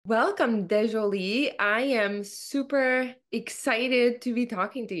Welcome, DeJoly. I am super excited to be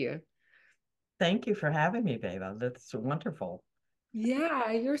talking to you. Thank you for having me, Baiba. That's wonderful.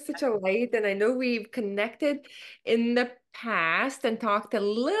 Yeah, you're such a light, and I know we've connected in the past and talked a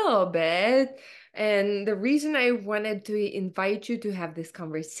little bit. And the reason I wanted to invite you to have this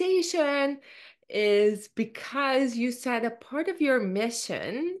conversation is because you said a part of your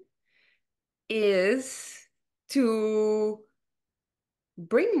mission is to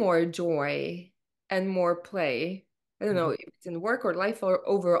bring more joy and more play. I don't know Mhm. if it's in work or life or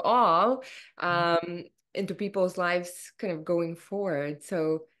overall, um, into people's lives kind of going forward.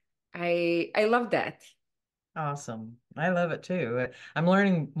 So I love that. Awesome. I love it too. I'm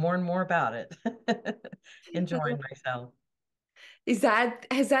learning more and more about it. Enjoying myself.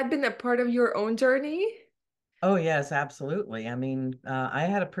 Has that been a part of your own journey? Oh yes, absolutely. I mean, I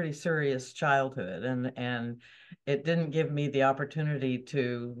had a pretty serious childhood, and it didn't give me the opportunity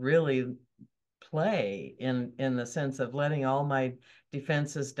to really play in the sense of letting all my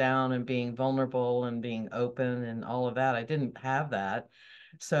defenses down and being vulnerable and being open and all of that. I didn't have that.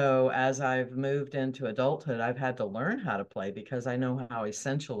 So as I've moved into adulthood, I've had to learn how to play because I know how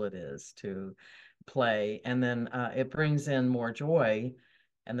essential it is to play. And then it brings in more joy.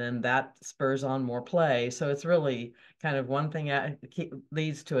 And then that spurs on more play. So it's really kind of one thing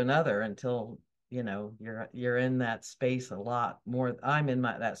leads to another until you're in that space a lot more. I'm in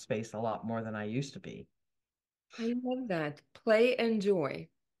that space a lot more than I used to be. I love that. Play and joy.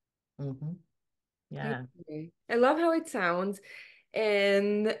 Hmm. Yeah. Okay. I love how it sounds.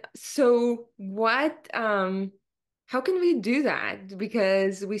 And so how can we do that?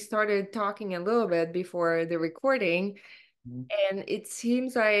 Because we started talking a little bit before the recording, Mhm. and it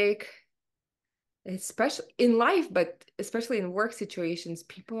seems like, especially in life, but especially in work situations,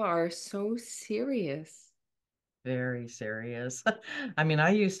 people are so serious. Very serious. I mean, I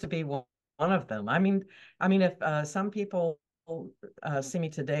used to be one of them. I mean, if some people see me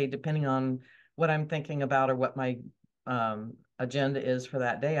today, depending on what I'm thinking about or what my agenda is for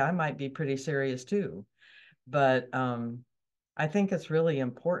that day, I might be pretty serious too. But I think it's really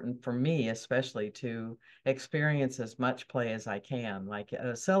important for me, especially to experience as much play as I can, like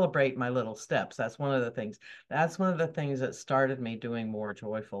celebrate my little steps. That's one of the things. That's one of the things that started me doing more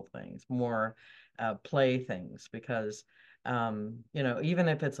joyful things, more play things, because even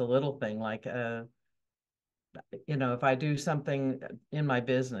if it's a little thing, like if I do something in my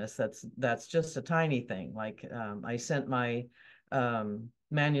business that's just a tiny thing, like I sent my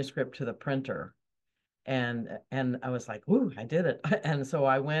manuscript to the printer and I was like, "Ooh, I did it!" And so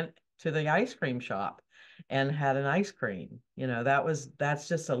I went to the ice cream shop and had an ice cream. That's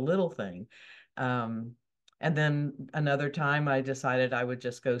just a little thing. Um, and then another time I decided I would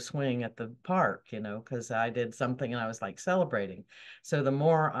just go swing at the park, because I did something and I was like celebrating. So the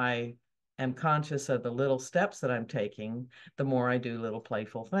more I am conscious of the little steps that I'm taking, the more I do little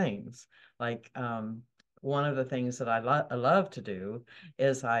playful things. Like one of the things that I love to do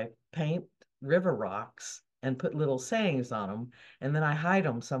is I paint river rocks and put little sayings on them, and then I hide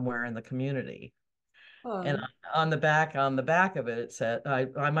them somewhere in the community. And Oh, on the back of it, it said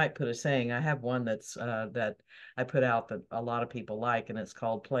I might put a saying. I have one that I put out that a lot of people like, and it's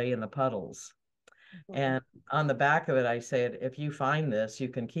called "Play in the Puddles." oh. And on the back of it, I said, "If you find this, you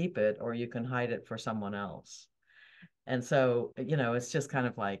can keep it, or you can hide it for someone else." And so, it's just kind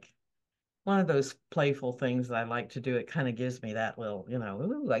of like one of those playful things that I like to do. It kind of gives me that little,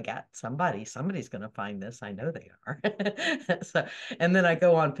 ooh, I got somebody's going to find this. I know they are. So, and then I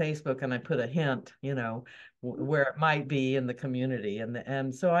go on Facebook and I put a hint, where it might be in the community.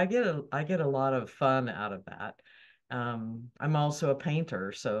 And so I get a lot of fun out of that. I'm also a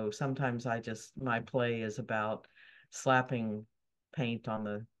painter, so sometimes my play is about slapping paint on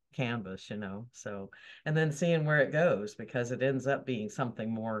the canvas, so and then seeing where it goes because it ends up being something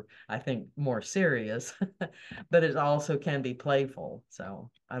more, I think, more serious, but it also can be playful.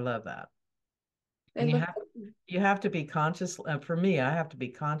 So I love that. I And you love have you have to be conscious. For me, I have to be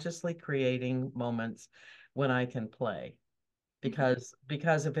consciously creating moments when I can play because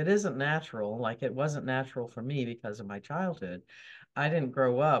if it isn't natural, like it wasn't natural for me because of my childhood, I didn't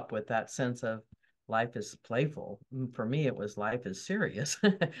grow up with that sense of life is playful. For me, it was life is serious.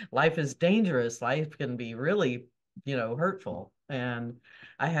 Life is dangerous. Life can be really, hurtful. And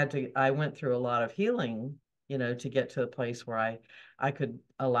I went through a lot of healing, to get to a place where I could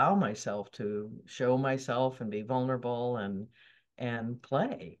allow myself to show myself and be vulnerable and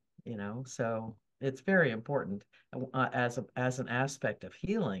play, so it's very important as an aspect of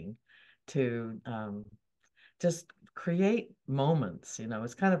healing to just create moments.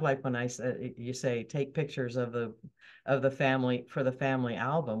 It's kind of like when I said you say take pictures of the family for the family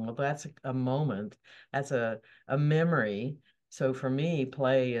album. Well, that's a moment. That's a memory. So for me,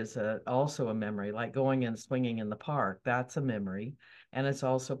 play is also a memory, like going and swinging in the park. That's a memory, and it's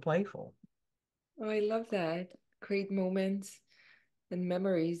also playful. Oh, I love that. Create moments and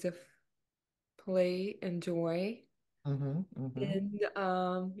memories of play and joy. Hmm. Hmm. And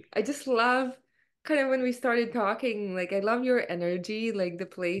I just love kind of when we started talking, like I love your energy, like the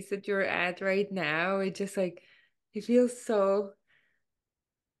place that you're at right now. It just like it feels so,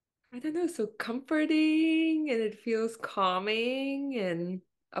 I don't know, so comforting and it feels calming and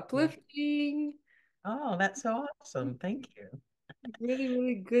Yeah. uplifting. Oh, that's so awesome. Thank you. Really,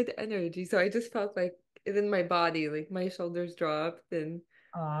 really good energy. So I just felt like it in my body, like my shoulders dropped and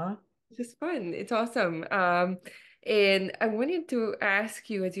Aw. it's just fun. It's awesome. And I wanted to ask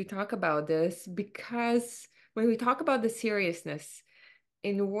you as you talk about this, because when we talk about the seriousness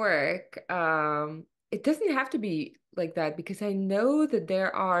in work, it doesn't have to be like that because I know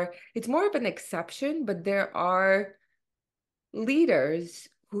that it's more of an exception, but there are leaders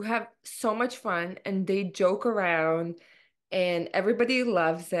who have so much fun and they joke around and everybody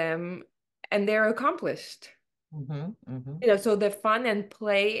loves them and they're accomplished. Hmm. Hmm. So the fun and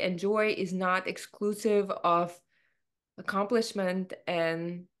play and joy is not exclusive of accomplishment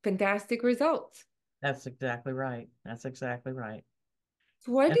and fantastic results. That's exactly right. That's exactly right.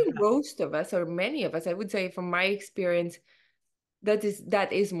 So why And do most of us, or many of us, I would say from my experience, that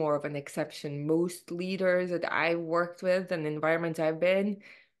is more of an exception. Most leaders that I've worked with and environments I've been,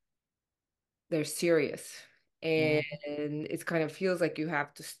 they're serious. And it kind of feels like you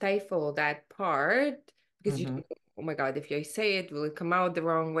have to stifle that part because you mm-hmm. don't know, oh my God, if I say it, will it come out the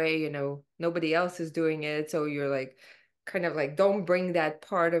wrong way? Nobody else is doing it. So you're like, kind of like, don't bring that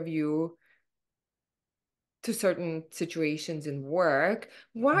part of you to certain situations in work.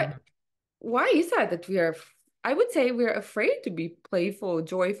 Why is that I would say we're afraid to be playful,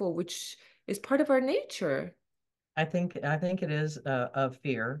 joyful, which is part of our nature. I think it is a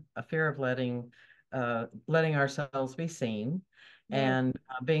fear of letting ourselves be seen, Yeah. and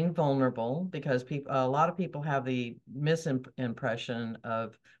being vulnerable, because a lot of people have the misimpression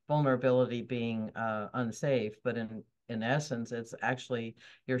of vulnerability being unsafe, but in essence, it's actually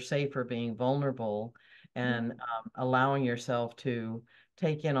you're safer being vulnerable and allowing yourself to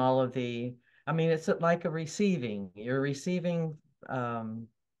take in all of the. I mean, it's like a receiving. You're receiving um,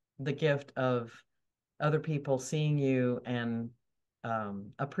 the gift of other people seeing you and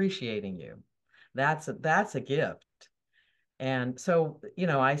appreciating you. That's a gift. And so,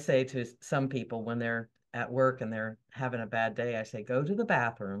 I say to some people when they're at work and they're having a bad day, I say, go to the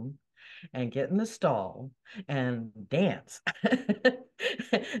bathroom and get in the stall and dance.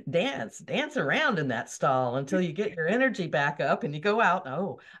 Dance around in that stall until you get your energy back up and you go out.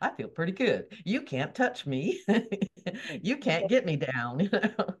 Oh, I feel pretty good. You can't touch me. You can't get me down.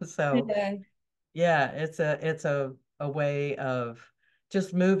 So Yeah. yeah, it's a way of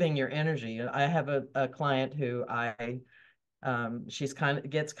just moving your energy. I have a client who she's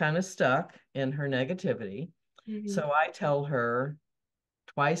gets kind of stuck in her negativity. Mhm. So I tell her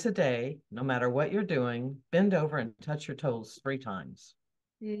twice a day, no matter what you're doing, bend over and touch your toes 3 times.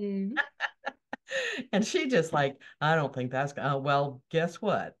 Mhm. And she just like, I don't think that's, well, guess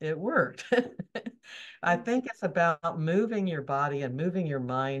what? It worked. I think it's about moving your body and moving your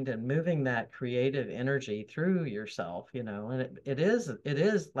mind and moving that creative energy through yourself, and it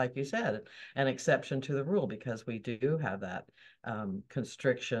is, like you said, an exception to the rule because we do have that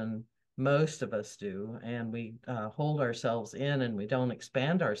constriction. Most of us do, and we hold ourselves in and we don't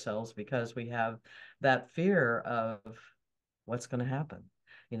expand ourselves because we have that fear of what's going to happen.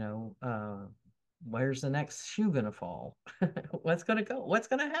 You know, where's the next shoe going to fall? What's going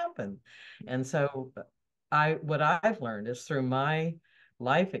to happen? And so what I've learned is through my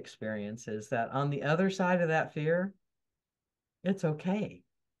life experiences that on the other side of that fear, it's okay.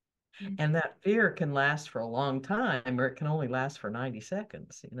 And that fear can last for a long time, or it can only last for 90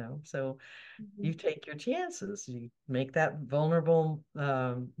 seconds. So you Mhm. take your chances. You make that vulnerable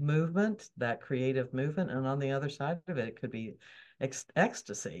movement, that creative movement, and on the other side of it, it could be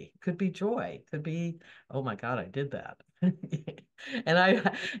ecstasy, could be joy, could be, oh my God, I did that. And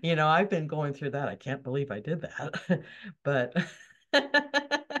I've been going through that. I can't believe I did that. But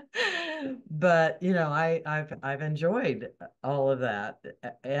I've enjoyed all of that,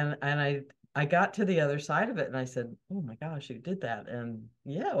 and I got to the other side of it and I said, "Oh my gosh, you did that." And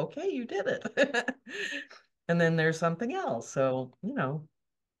yeah, okay, you did it. And then there's something else. So,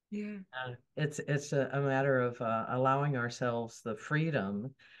 Yeah. it's a matter of allowing ourselves the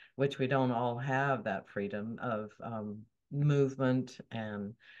freedom which we don't all have that freedom of movement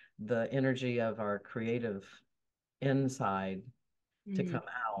and the energy of our creative inside to Mm, come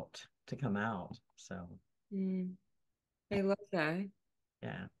out, to come out. So, mm. I love that.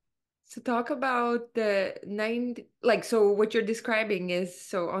 yeah. So talk about the nine, like, so what you're describing is,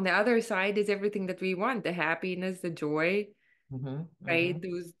 so on the other side is everything that we want, the happiness, the joy, Mm-hmm, right?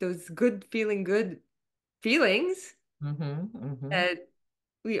 mm-hmm, Those good feeling good feelings mm-hmm, mm-hmm. that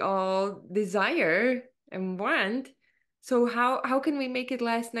we all desire and want. So how can we make it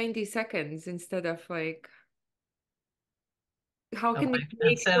last 90 seconds instead of like how A can we life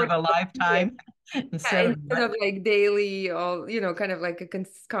make instead sure of a that yeah, lifetime, instead of instead of what? like daily or kind of like a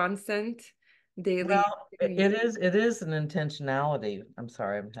constant daily Well, it is an intentionality. I'm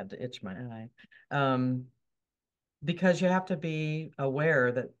sorry, I had to itch my eye. Um, because you have to be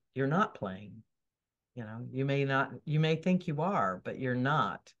aware that you're not playing. You may not, you may think you are, but you're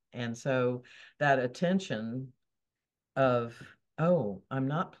not. And so that attention of, oh, I'm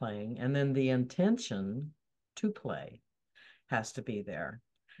not playing, and then the intention to play has to be there.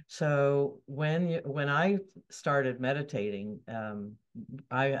 So when I started meditating,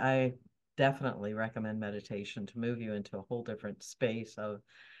 I definitely recommend meditation to move you into a whole different space of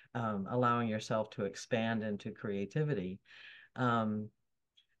allowing yourself to expand into creativity. Um,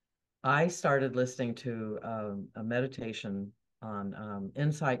 I started listening to a meditation on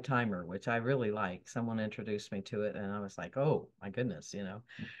Insight Timer, which I really like. Someone introduced me to it, and I was like, "Oh my goodness."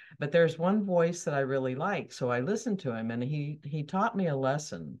 But there's one voice that I really like, so I listened to him, and he taught me a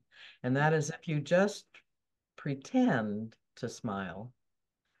lesson, and that is if you just pretend to smile,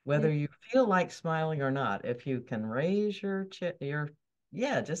 whether you feel like smiling or not, if you can raise your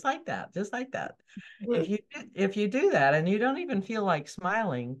yeah, just like that. Mhm. If you do that and you don't even feel like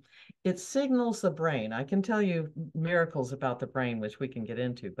smiling, it signals the brain. I can tell you miracles about the brain, which we can get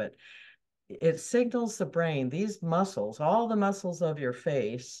into, but it signals the brain, these muscles, all the muscles of your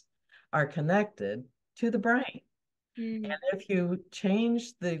face are connected to the brain. Mm, And if you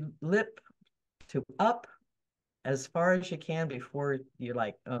change the lip to up as far as you can before you're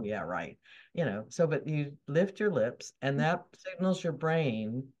like, oh yeah, right. So but you lift your lips and that signals your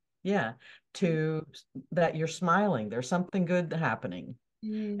brain, yeah, to that you're smiling. There's something good happening.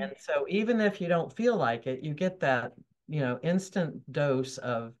 mm, And so even if you don't feel like it, you get that, instant dose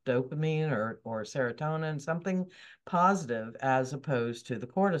of dopamine or serotonin, something positive as opposed to the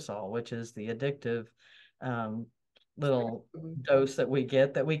cortisol, which is the addictive um, little mm, dose that we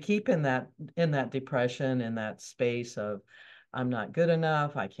get that we keep in that depression, in that space of I'm not good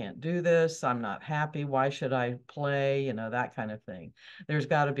enough, I can't do this, I'm not happy, why should I play, that kind of thing. There's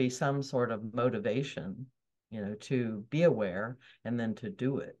got to be some sort of motivation, to be aware and then to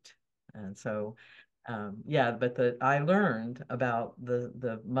do it. And so, yeah, but I learned about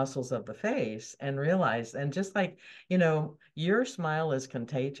the muscles of the face and realized, and just like, your smile is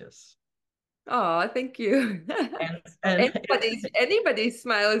contagious. Oh, thank you. Well, And anybody's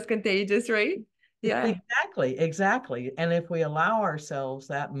smile is contagious, right? Yeah. exactly, exactly. And if we allow ourselves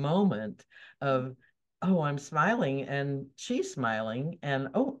that moment of, oh, I'm smiling and she's smiling and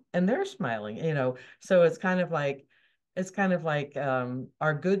oh, and they're smiling, so it's kind of like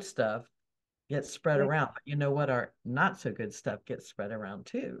our good stuff gets spread around. But you know what? Our not so good stuff gets spread around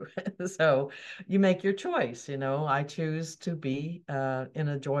too. So you make your choice. I choose to be in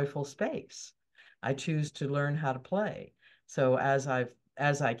a joyful space. I choose to learn how to play. So as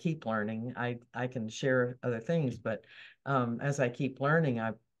I keep learning, I can share other things, but as I keep learning,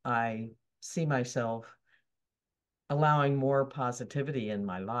 I see myself allowing more positivity in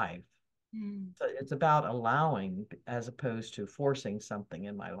my life. Mm, So it's about allowing as opposed to forcing something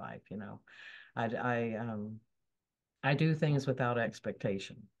in my life. I I um I do things without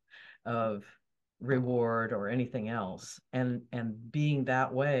expectation of reward or anything else. And being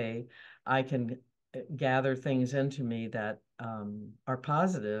that way, I can gather things into me that are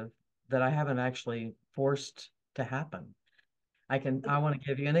positive that I haven't actually forced to happen. I want to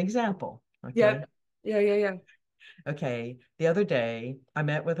give you an example. Okay. yep. Yeah, yeah, yeah. Okay. The other day, I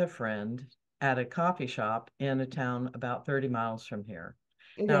met with a friend at a coffee shop in a town about 30 miles from here.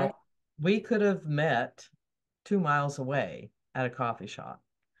 Okay. Now, we could have met 2 miles away at a coffee shop,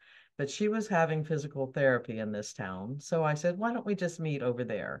 but she was having physical therapy in this town. So I said, why don't we just meet over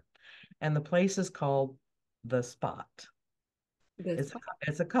there? And the place is called The Spot. This It's a,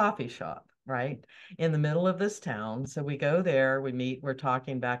 it's a coffee shop, right? In the middle of this town. So we go there, we meet, we're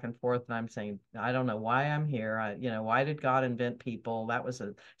talking back and forth, and I'm saying, I don't know why I'm here. Why did God invent people? That was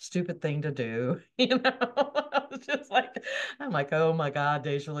a stupid thing to do. I was just like, I'm like, oh my God,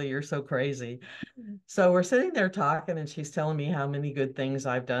 DeJoly, you're so crazy. So we're sitting there talking, and she's telling me how many good things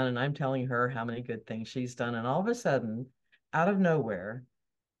I've done, and I'm telling her how many good things she's done. And all of a sudden, out of nowhere,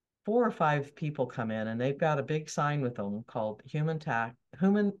 four or five people come in and they've got a big sign with them called Human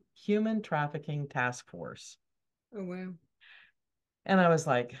Trafficking Task Force. Oh, wow. And I was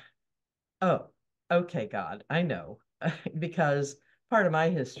like, oh, okay, God, I know. Because part of my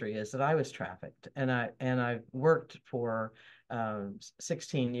history is that I was trafficked, and I worked for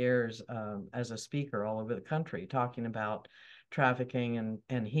 16 years as a speaker all over the country talking about trafficking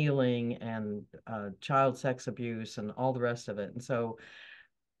and healing and child sex abuse and all the rest of it. And so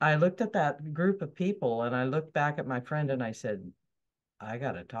I looked at that group of people and I looked back at my friend and I said, I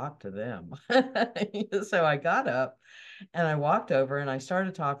got to talk to them. So I got up and I walked over and I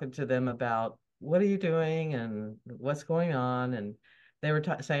started talking to them about what are you doing and what's going on. And they were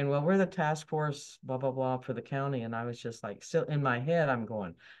saying, well, we're the task force, blah, blah, blah, for the county. And I was just like, still in my head, I'm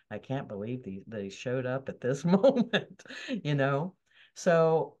going, I can't believe they showed up at this moment, you know?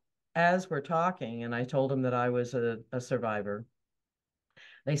 So as we're talking, and I told them that I was a survivor,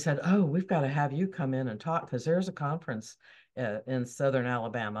 they said, "Oh, we've got to have you come in and talk because there's a conference in Southern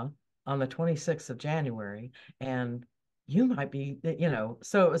Alabama on the 26th of January, and you might be, you know."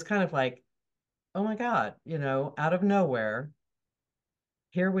 So it was kind of like, "Oh my God, out of nowhere,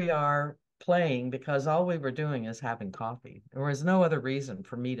 here we are playing because all we were doing is having coffee. There was no other reason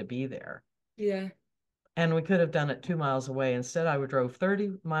for me to be there." Yeah. And we could have done it 2 miles away. Instead, I drove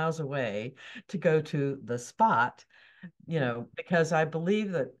 30 miles away to go to the spot, because I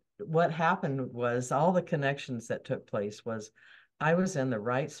believe that what happened was all the connections that took place was I was in the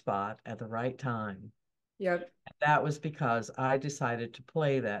right spot at the right time. Yep. That was because I decided to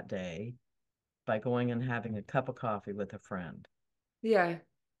play that day by going and having a cup of coffee with a friend. Yeah.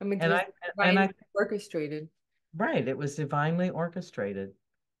 I mean, it And was I and divinely I orchestrated. right, it was divinely orchestrated.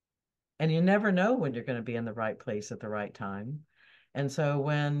 And you never know when you're going to be in the right place at the right time. And so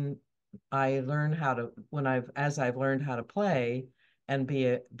as I've learned how to play and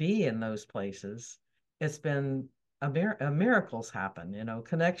be in those places, it's been miracles happen,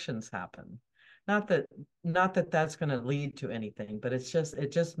 connections happen. Not that not that that's going to lead to anything, but it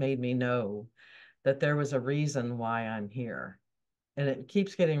just made me know that there was a reason why I'm here. And it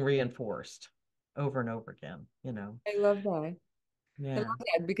keeps getting reinforced over and over again. I love that. I love Yeah.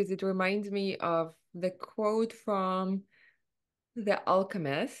 that because it reminds me of the quote from The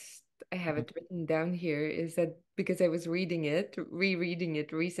Alchemist. I have it written down here, is that because I was rereading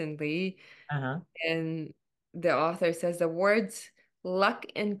it recently, Uh-huh. and the author says the words luck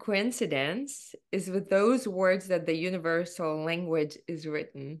and coincidence is with those words that the universal language is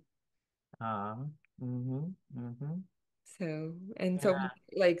written. Uh, mm-hmm, mm-hmm. So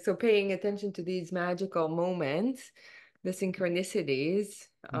Yeah. so paying attention to these magical moments, the synchronicities,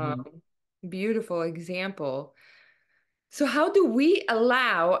 Mm-hmm. beautiful example. So how do we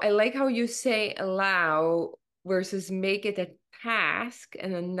allow, I like how you say allow versus make it a task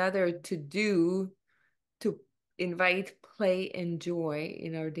and another to do to invite play and joy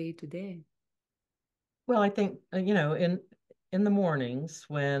in our day to day. Well, I think, in the mornings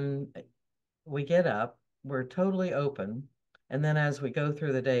when we get up, we're totally open. And then as we go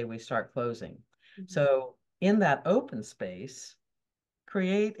through the day, we start closing. Mhm. So in that open space,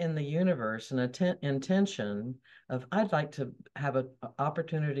 create in the universe an intention of, I'd like to have an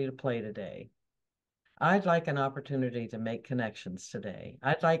opportunity to play today. I'd like an opportunity to make connections today.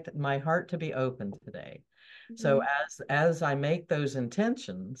 I'd like my heart to be open today. So Mhm. as I make those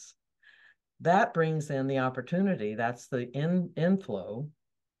intentions, that brings in the opportunity. That's the inflow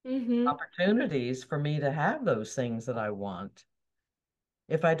Mhm. opportunities for me to have those things that I want.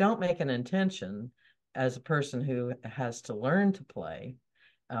 If I don't make an intention as a person who has to learn to play,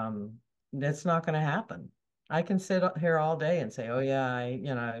 that's not going to happen. I can sit up here all day and say, "Oh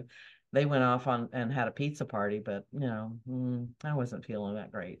yeah, they went off on and had a pizza party, but I wasn't feeling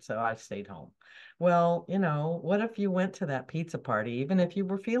that great, so I stayed home." Well, what if you went to that pizza party, even if you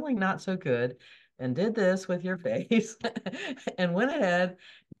were feeling not so good, and did this with your face and went ahead,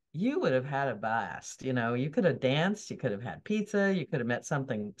 you would have had a blast. You could have danced, you could have had pizza, you could have met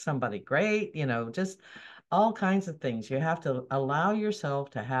somebody great, just all kinds of things. You have to allow yourself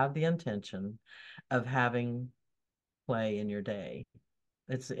to have the intention of having play in your day.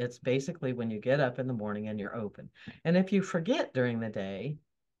 It's basically when you get up in the morning and you're open. And if you forget during the day,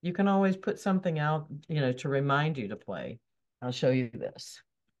 you can always put something out, to remind you to play. I'll show you this.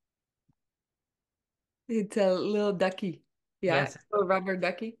 It's a little ducky. Yeah, Yes, a rubber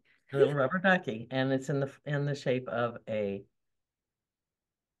ducky. a little rubber ducky, and it's in the shape of a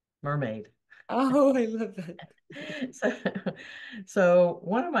mermaid. Oh, I love that. So, so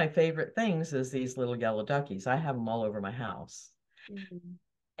one of my favorite things is these little yellow duckies. I have them all over my house. Mhm.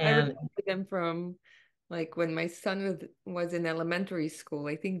 I And remember them from like when my son was in elementary school.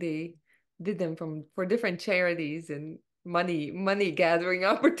 I think they did them from for different charities and money gathering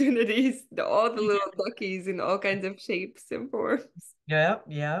opportunities. All the little duckies in all kinds of shapes and forms. yeah,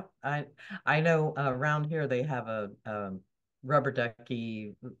 yeah. I know around here they have rubber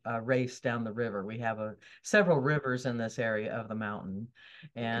ducky race down the river. We have several rivers in this area of the mountain,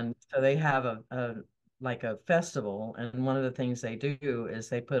 Okay. and so they have a like a festival. And one of the things they do is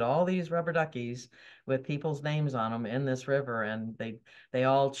they put all these rubber duckies with people's names on them in this river, and they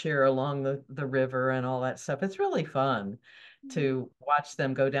all cheer along the river and all that stuff. It's really fun to watch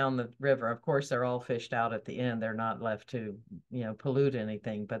them go down the river. Of course, they're all fished out at the end. They're not left to, pollute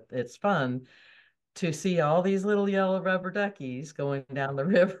anything, but it's fun to see all these little yellow rubber duckies going down the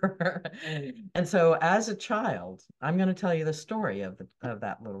river. And so as a child, I'm going to tell you the story of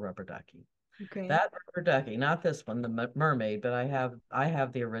that little rubber ducky. Okay. That rubber ducky, not this one, the mermaid, but I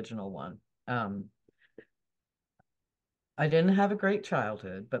have the original one. Um, I didn't have a great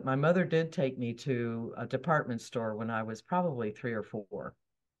childhood, but my mother did take me to a department store when I was probably 3 or 4.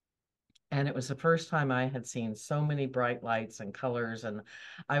 And it was the first time I had seen so many bright lights and colors. And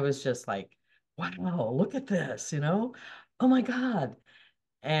I was just like, wow, look at this, Oh my God.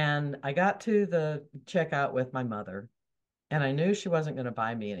 And I got to the checkout with my mother, and I knew she wasn't going to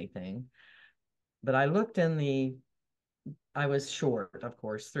buy me anything. But I was short, of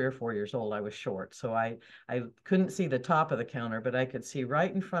course, 3 or 4 years old. I was short. So I couldn't see the top of the counter, but I could see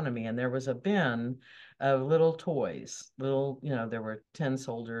right in front of me. And there was a bin of little toys, there were tin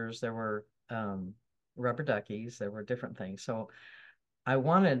soldiers, there were rubber duckies, there were different things. So I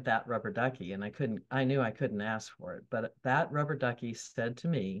wanted that rubber ducky, and I knew I couldn't ask for it. But that rubber ducky said to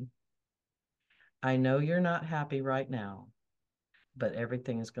me, I know you're not happy right now, but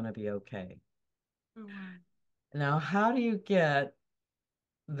everything is going to be okay. Oh, wow. Now, how do you get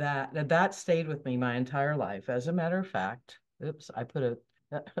that stayed with me my entire life? As a matter of fact, oops, I put a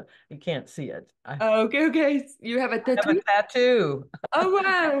you can't see it. I Oh, okay, okay. You have a have a tattoo? tattoo Oh,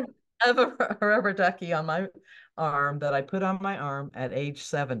 wow. of a rubber ducky on my arm that I put on my arm at age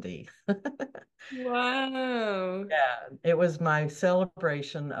 70. Wow. Yeah, it was my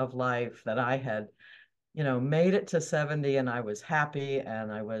celebration of life that I had made it to 70, and I was happy,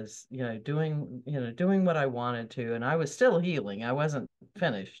 and I was, doing what I wanted to, and I was still healing. I wasn't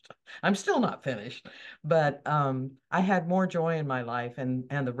finished. I'm still not finished, but I had more joy in my life, and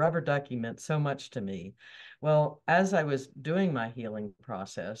the rubber ducky meant so much to me. Well, as I was doing my healing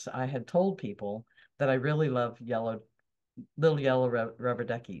process, I had told people that I really love little yellow rubber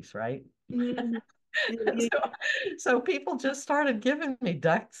duckies, right? Mm. Yeah. So, so people just started giving me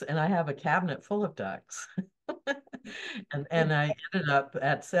ducks, and I have a cabinet full of ducks. And I ended up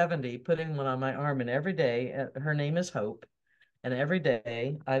at 70 putting one on my arm, and every day, her name is Hope, and every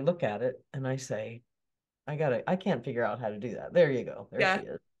day I look at it and I say, I can't figure out how to do that. There you go. There she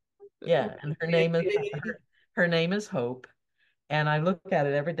Yeah. is. Yeah, and her name is Hope, and I look at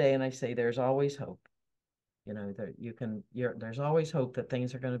it every day and I say, there's always hope. There's always hope that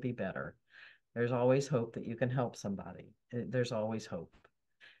things are going to be better. There's always hope that you can help somebody. There's always hope.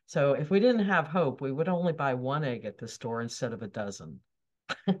 So if we didn't have hope, we would only buy one egg at the store instead of a dozen.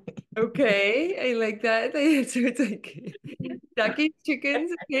 Okay, I like that. So it's like duckies,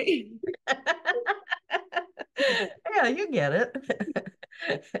 chickens. Okay. Yeah, you get it.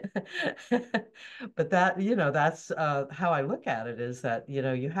 But that's how I look at it, is that,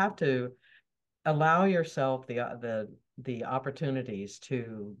 you have to allow yourself the opportunities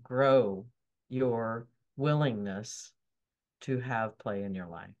to grow your willingness to have play in your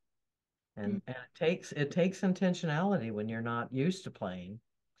life. Mm. And it takes intentionality when you're not used to playing.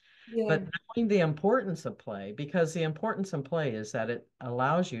 Yeah. But knowing the importance of play, because the importance in play is that it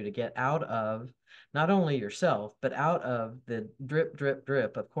allows you to get out of not only yourself, but out of the drip, drip,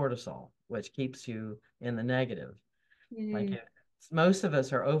 drip of cortisol, which keeps you in the negative. Like Mm. most of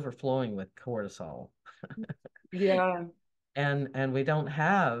us are overflowing with cortisol, Yeah. and we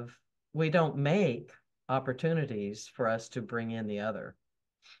don't make opportunities for us to bring in the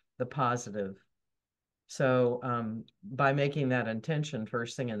positive. So by making that intention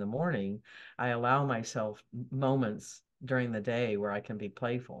first thing in the morning, I allow myself moments during the day where I can be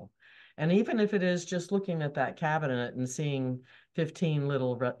playful. And even if it is just looking at that cabinet and seeing 15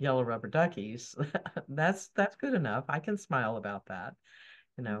 little yellow rubber duckies, that's good enough. I can smile about that,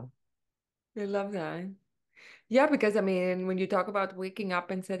 you know. I love that. Yeah, because I mean, when you talk about waking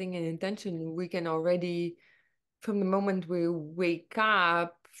up and setting an intention, we can already, from the moment we wake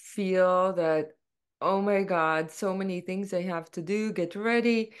up, feel that, oh my God, so many things I have to do, get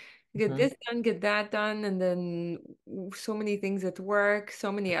ready, get Mhm. this done, get that done, and then so many things at work,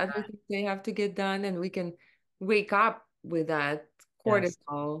 so many other things they have to get done, and we can wake up with that Yes.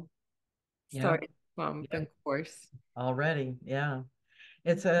 cortisol Yep. starting to pump and Yep. course. Already. Yeah.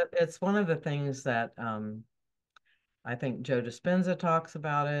 It's one of the things that I think Joe Dispenza talks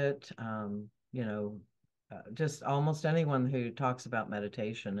about it. Just almost anyone who talks about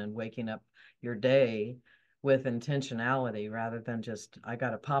meditation and waking up your day with intentionality rather than just, I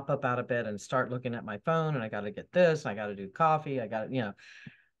got to pop up out of bed and start looking at my phone and I got to get this, I got to do coffee, I got to,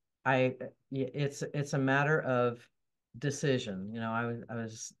 it's a matter of decision. I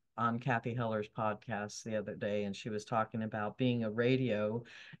was on Kathy Heller's podcast the other day, and she was talking about being a radio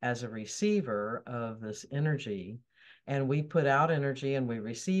as a receiver of this energy. And we put out energy and we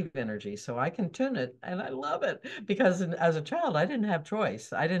receive energy. So I can tune it and I love it because as a child, I didn't have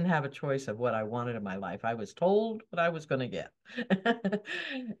choice. I didn't have a choice of what I wanted in my life. I was told what I was going to get.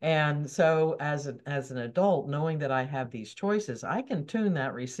 And so as an adult, knowing that I have these choices, I can tune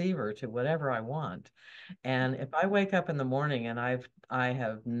that receiver to whatever I want. And if I wake up in the morning and I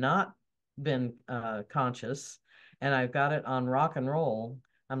have not been conscious and I've got it on rock and roll,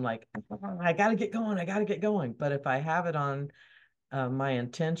 I'm like, I got to get going. I got to get going. But if I have it on, my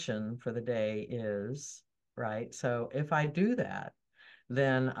intention for the day is right. So if I do that,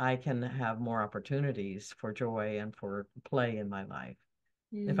 then I can have more opportunities for joy and for play in my life.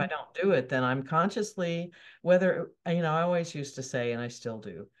 If I Mm, don't do it, then I'm consciously, whether, I always used to say, and I still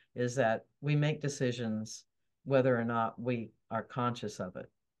do, is that we make decisions whether or not we are conscious of it.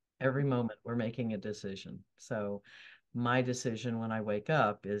 Every moment we're making a decision. So my decision when I wake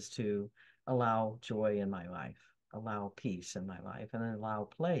up is to allow joy in my life, allow peace in my life, and then allow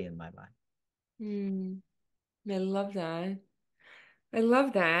play in my life. mm, I love that. I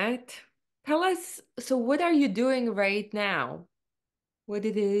love that. Tell us, so what are you doing right now? What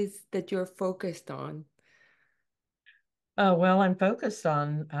it is that you're focused on? Oh, well, I'm focused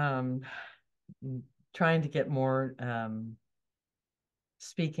on trying to get more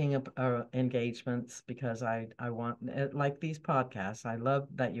speaking of engagements because I want like these podcasts. I love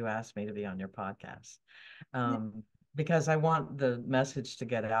that you asked me to be on your podcast, Yeah. because I want the message to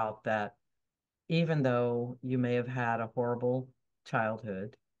get out that even though you may have had a horrible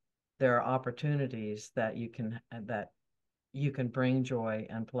childhood, there are opportunities that you can bring joy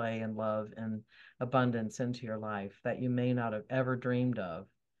and play and love and abundance into your life that you may not have ever dreamed of.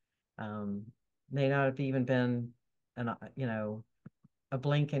 Um, may not have even been a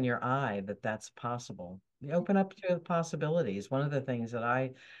blink in your eye that that's possible. You open up to the possibilities. One of the things that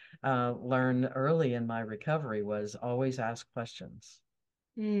I learned early in my recovery was always ask questions.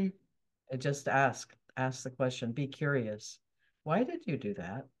 Mm, Just ask the question, be curious. Why did you do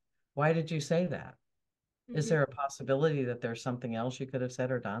that? Why did you say that? Is mhm, there a possibility that there's something else you could have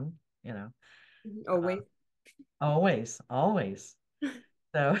said or done? You know, mhm. uh, Always. always, always.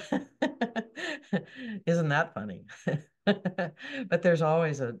 So, isn't that funny? But there's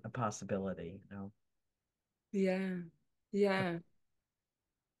always a possibility. Yeah. Yeah.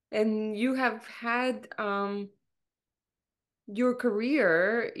 And you have had your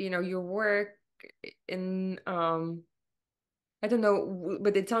career, your work in I don't know,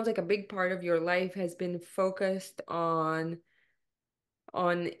 but it sounds like a big part of your life has been focused on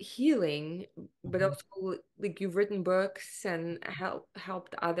healing, but Mhm. also like you've written books and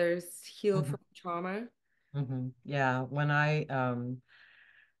helped others heal Mhm. from trauma. Yeah, when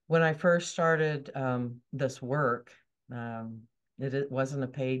I first started this work, it wasn't a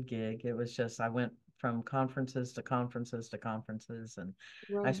paid gig. It was just I went from conferences to conferences to conferences, and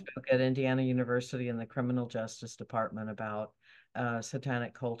I Wow. spoke at Indiana University in the criminal justice department about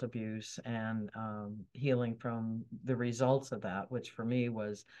satanic cult abuse and healing from the results of that, which for me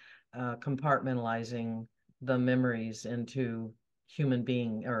was compartmentalizing the memories into human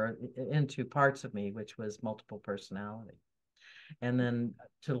being or into parts of me, which was multiple personality, and then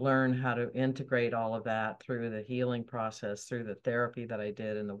to learn how to integrate all of that through the healing process, through the therapy that I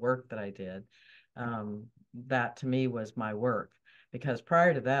did and the work that I did. That to me was my work. Because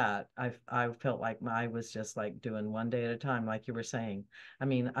prior to that, I felt like I was just like doing one day at a time, like you were saying. I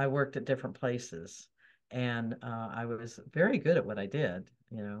mean, I worked at different places, and I was very good at what I did,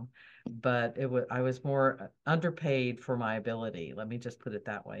 but I was more underpaid for my ability. Let me just put it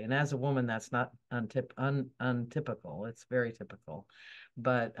that way. And as a woman, that's not untypical. It's very typical.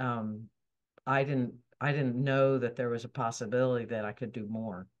 But I didn't know that there was a possibility that I could do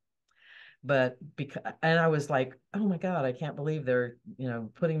more. But because, and I was like, oh my God, I can't believe they're,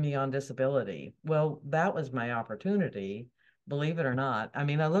 putting me on disability. Well, that was my opportunity, believe it or not. I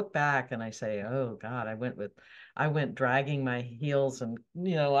mean, I look back and I say, oh God, I went dragging my heels and,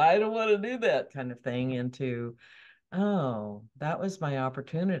 I don't want to do that kind of thing into, oh, that was my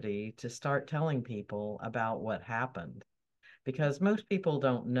opportunity to start telling people about what happened because most people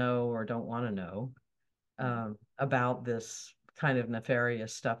don't know or don't want to know about this kind of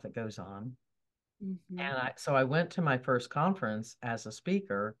nefarious stuff that goes on. Mm-hmm. And so I went to my first conference as a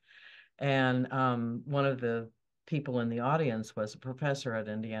speaker, and one of the people in the audience was a professor at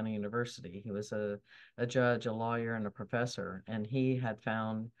Indiana University. He was a judge, a lawyer, and a professor, and he had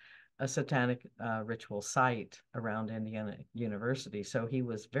found a satanic ritual site around Indiana University. So he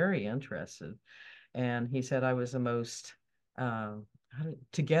was very interested, and he said I was the most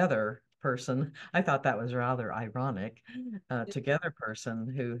together person. I thought that was rather ironic, together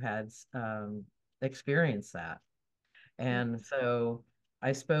person who had experienced that. And so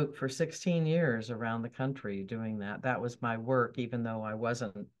I spoke for 16 years around the country doing that. That was my work, even though I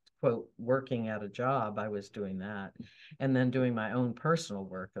wasn't, quote, working at a job, I was doing that. And then doing my own personal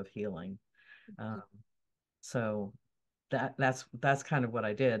work of healing. Um, so that's kind of what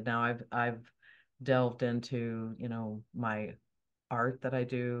I did. Now I've delved into, my art that I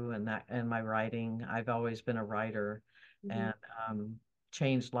do and my writing. I've always been a writer Mm-hmm. and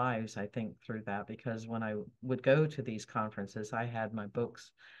changed lives, I think, through that because when I would go to these conferences, I had my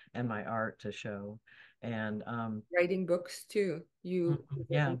books and my art to show. And Writing books too. You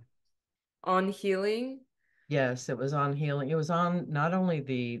yeah, on healing. yes, it was on healing. It was on not only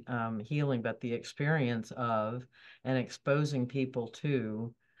the healing, but the experience of and exposing people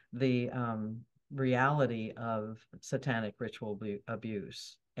to the reality of satanic ritual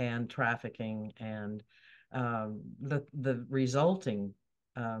abuse and trafficking and the resulting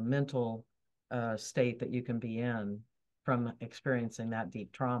mental state that you can be in from experiencing that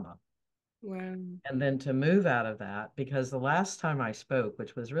deep trauma. Wow. And then to move out of that, because the last time I spoke,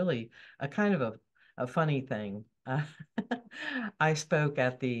 which was really a kind of a funny thing, I spoke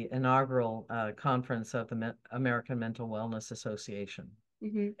at the inaugural conference of the American Mental Wellness Association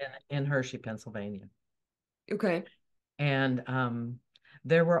Mm-hmm. in Hershey, Pennsylvania. Okay. And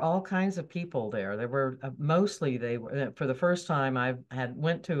there were all kinds of people there. There were mostly they were for the first time I had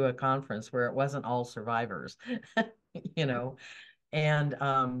went to a conference where it wasn't all survivors, you know, and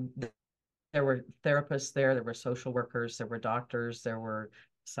there were therapists there, there were social workers, there were doctors, there were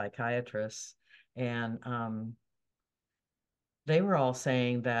psychiatrists, and they were all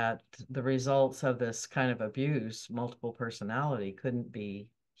saying that the results of this kind of abuse, multiple personality, couldn't be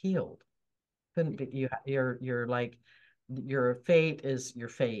healed. Couldn't be you're like your fate is your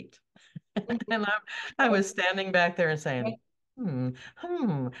fate. And I was standing back there and saying,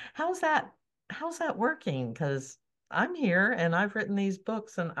 hmm, how's that working? Because I'm here and I've written these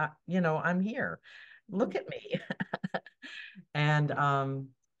books and I'm here. Look at me. And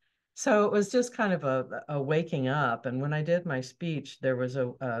so it was just kind of a waking up. And when I did my speech, there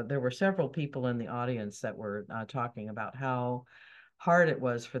were several people in the audience that were talking about how hard it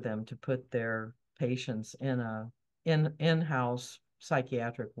was for them to put their patients in a in-house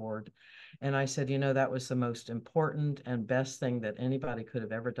psychiatric ward. And I said, that was the most important and best thing that anybody could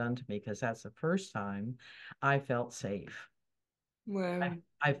have ever done to me because that's the first time I felt safe. I, Wow.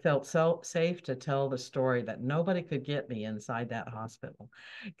 I felt so safe to tell the story that nobody could get me inside that hospital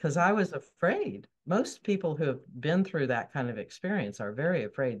because I was afraid. Most people who have been through that kind of experience are very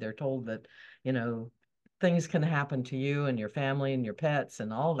afraid. They're told that, you know, things can happen to you and your family and your pets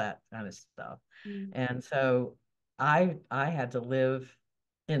and all that kind of stuff. Mm. And so I had to live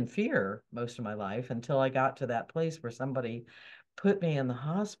in fear most of my life until I got to that place where somebody put me in the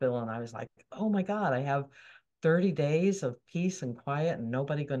hospital and I was like, oh my God, I have 30 days of peace and quiet and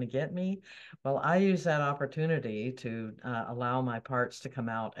nobody going to get me. Well, I used that opportunity to allow my parts to come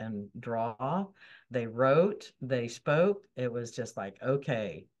out and draw. They wrote, they spoke. It was just like,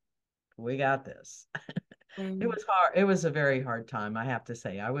 okay, we got this. It Um, was hard. It was a very hard time, I have to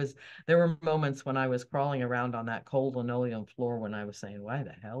say. There were moments when I was crawling around on that cold linoleum floor when I was saying, why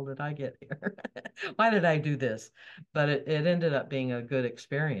the hell did I get here? Why did I do this? But it ended up being a good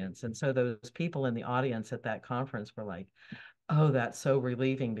experience. And so those people in the audience at that conference were like, oh, that's so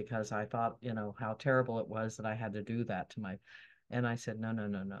relieving because I thought, how terrible it was that I had to do that to my, and I said, no, no,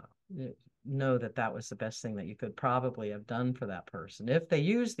 no, no. Know that that was the best thing that you could probably have done for that person if they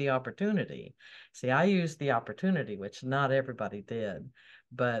used the opportunity. See, I used the opportunity, which not everybody did,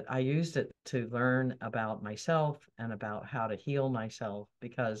 but I used it to learn about myself and about how to heal myself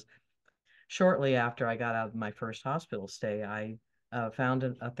because shortly after I got out of my first hospital stay, found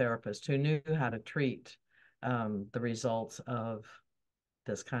a therapist who knew how to treat the results of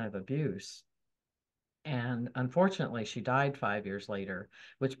this kind of abuse. And unfortunately, she died 5 years later,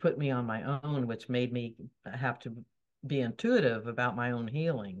 which put me on my own, which made me have to be intuitive about my own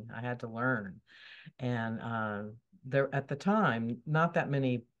healing. I had to learn. And there, at the time, not that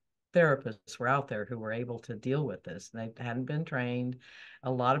many therapists were out there who were able to deal with this. They hadn't been trained.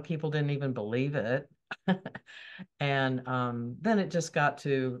 A lot of people didn't even believe it. And then it just got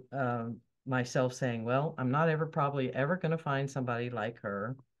to myself saying, well, I'm not ever probably ever going to find somebody like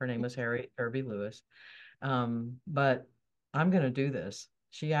her. Her name was Harriet Kirby Lewis. But I'm going to do this.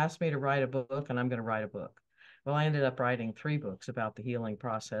 She asked me to write a book, and I'm going to write a book. Well, I ended up writing 3 books about the healing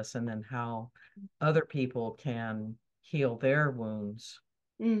process and then how other people can heal their wounds,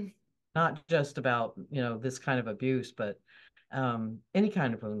 Mm. not just about, this kind of abuse, but any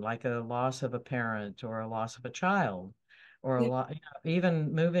kind of wound, like a loss of a parent or a loss of a child, or a Yeah. lot,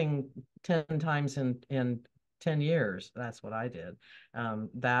 even moving 10 times in 10 years. That's what I did.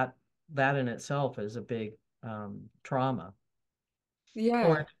 That in itself is a big trauma,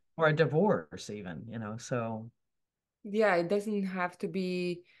 Yeah. or a divorce even, so Yeah. It doesn't have to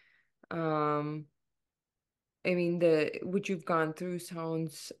be, um, I mean, the what you've gone through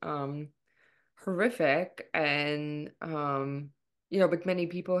sounds horrific and but many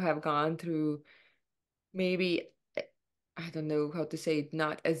people have gone through maybe I don't know how to say it,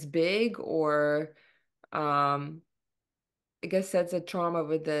 not as big or um I guess that's a trauma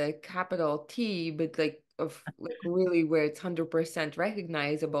with the capital T, but like of like really where it's 100%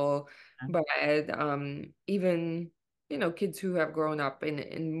 recognizable. But even kids who have grown up in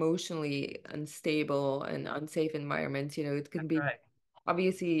emotionally unstable and unsafe environments, it can be right.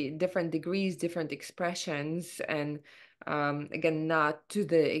 obviously different degrees, different expressions, and again, not to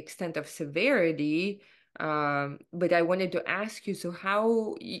the extent of severity. But I wanted to ask you, so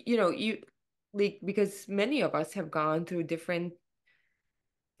how, you like, because many of us have gone through different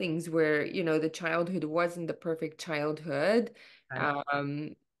things where, the childhood wasn't the perfect childhood. Right.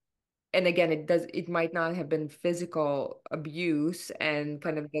 Um, and again, it might not have been physical abuse and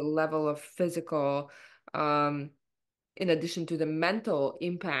kind of the level of physical, um, in addition to the mental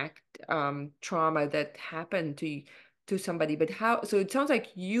impact trauma that happened to somebody. But how, so it sounds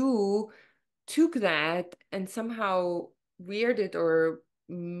like you took that and somehow weird it or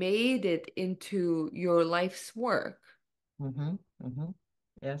made it into your life's work. Mm-hmm. Mm-hmm.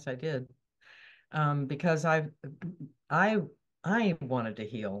 Yes, I did. Because I I wanted to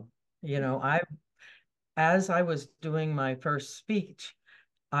heal. I as I was doing my first speech,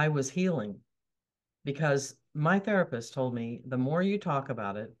 I was healing because my therapist told me the more you talk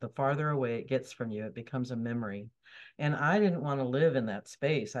about it, the farther away it gets from you. It becomes a memory. And I didn't want to live in that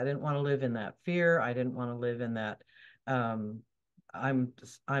space. I didn't want to live in that fear. I didn't want to live in that um I'm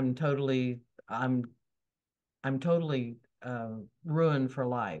I'm totally I'm I'm totally ruined for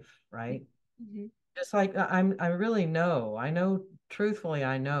life, right? Mhm. Just like I really know, I know truthfully,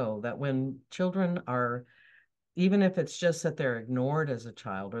 I know that when children are, even if it's just that they're ignored as a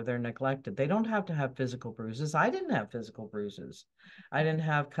child or they're neglected, they don't have to have physical bruises. I didn't have physical bruises. I didn't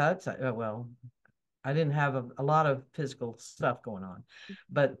have cuts. Well, I didn't have a lot of physical stuff going on,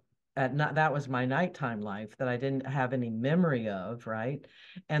 but that was my nighttime life that I didn't have any memory of, right?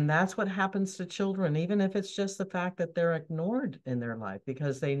 And that's what happens to children, even if it's just the fact that they're ignored in their life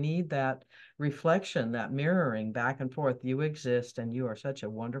because they need that reflection, that mirroring back and forth. You exist and you are such a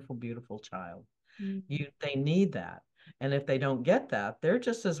wonderful, beautiful child. They need that. And if they don't get that, they're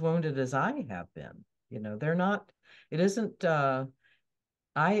just as wounded as I have been. They're not, it isn't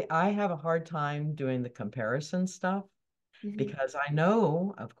I have a hard time doing the comparison stuff Mhm. because I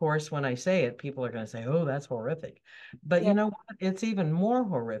know, of course, when I say it, people are going to say, "Oh, that's horrific." But Yeah. you know what? It's even more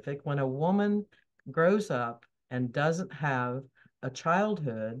horrific when a woman grows up and doesn't have a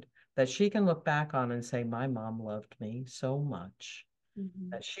childhood that she can look back on and say, "My mom loved me so much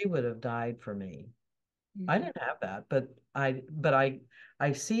Mhm. that she would have died for me." I Mhm. didn't have that, but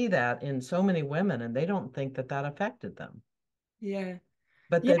I see that in so many women, and they don't think that that affected them. Yeah.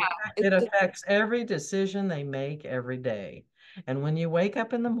 But Yeah. it affects every decision they make every day. And when you wake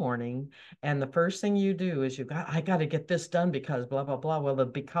up in the morning and the first thing you do is I got to get this done because blah, blah, blah. Well, the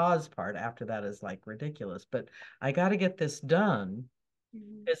because part after that is like ridiculous, but I got to get this done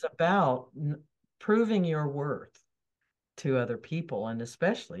Mhm. is about proving your worth to other people, and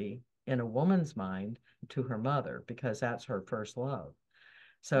especially in a woman's mind to her mother, because that's her first love.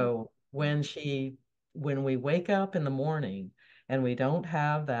 So when we wake up in the morning and we don't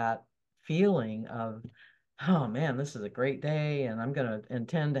have that feeling of oh man, this is a great day and I'm going to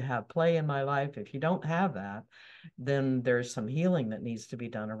intend to have play in my life. If you don't have that, then there's some healing that needs to be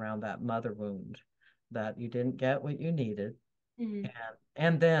done around that mother wound that you didn't get what you needed. Mhm.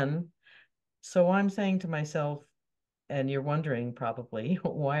 And then, so I'm saying to myself, and you're wondering probably,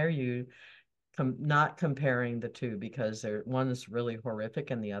 why are you not comparing the two because one is really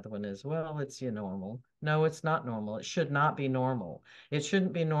horrific and the other one is, well, it's normal. No, it's not normal. It should not be normal. It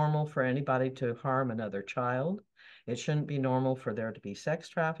shouldn't be normal for anybody to harm another child. It shouldn't be normal for there to be sex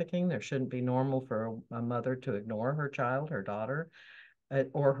trafficking. There shouldn't be normal for a mother to ignore her child, her daughter,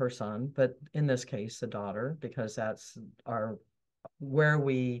 or her son, but in this case, the daughter, because that's our where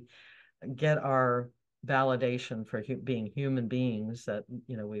we get our validation for being human beings, that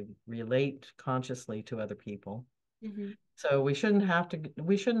we relate consciously to other people. Mhm. So we shouldn't have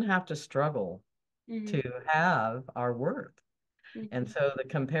to struggle Mhm. to have our worth. And Mhm. so the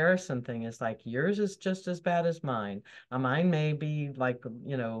comparison thing is like, yours is just as bad as mine. Mine may be like,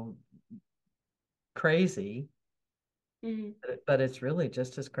 crazy, Mhm. but it's really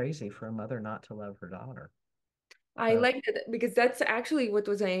just as crazy for a mother not to love her daughter. I So, like that because that's actually what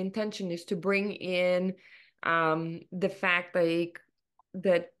was my intention is to bring in the fact like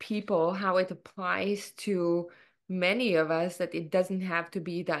that people how it applies to many of us that it doesn't have to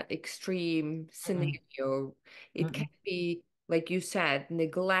be that extreme mm-mm, scenario. It can mm-mm, be like you said,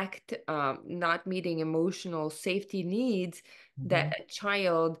 neglect, not meeting emotional safety needs mm-hmm. that a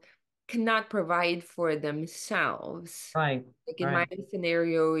child cannot provide for themselves. Right, Like in my right.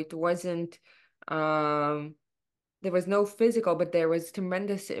 scenario, it wasn't there was no physical, but there was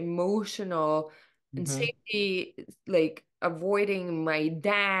tremendous emotional and Mm-hmm. safety, like avoiding my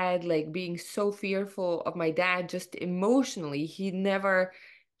dad, like being so fearful of my dad just emotionally.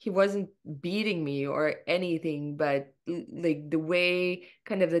 He wasn't beating me or anything, but like the way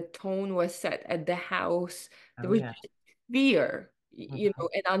kind of the tone was set at the house, there Oh was yeah. just fear, Mhm.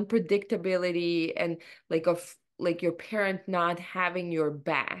 and unpredictability and like of like your parent not having your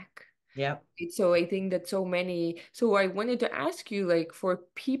back. Yep. So I think that so I wanted to ask you, like, for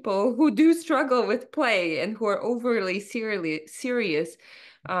people who do struggle with play and who are overly serious,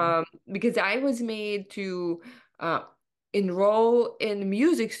 Mhm. because I was made to uh, enroll in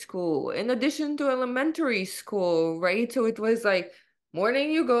music school in addition to elementary school, right? So it was like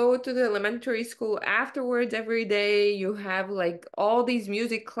morning you go to the elementary school, afterwards every day you have like all these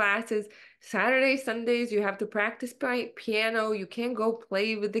music classes. Saturday, Sundays, you have to practice piano. You can't go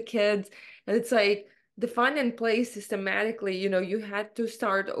play with the kids. And it's like the fun and play systematically, you had to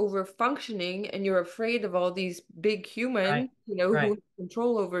start over functioning and you're afraid of all these big Right. humans, who Right. have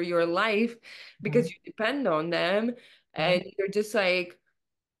control over your life because Mhm. you depend on them. Mhm. And you're just like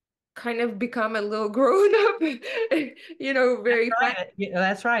kind of become a little grown up, That's very fast. right. Yeah,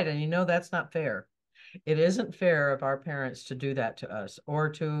 that's right. And that's not fair. It isn't fair of our parents to do that to us or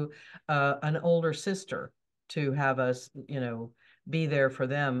to an older sister to have us, be there for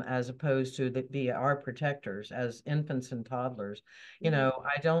them as opposed to be our protectors as infants and toddlers. Mhm,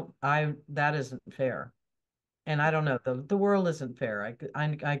 That isn't fair. And I don't know, the world isn't fair.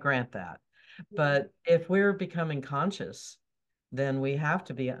 I grant that. mhm, But if we're becoming conscious, then we have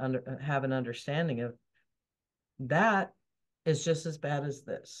to have an understanding of that is just as bad as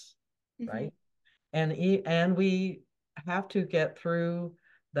this, mhm, right? And we have to get through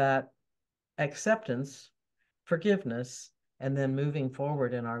that acceptance, forgiveness, and then moving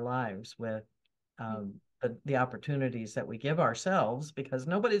forward in our lives with the opportunities that we give ourselves, because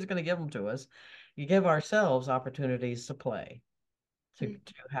nobody's going to give them to us. You give ourselves opportunities to play, mhm,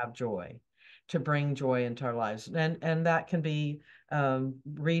 to have joy, to bring joy into our lives. And that can be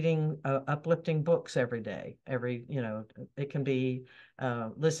reading uplifting books every day. It can be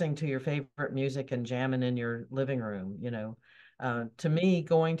listening to your favorite music and jamming in your living room. To me,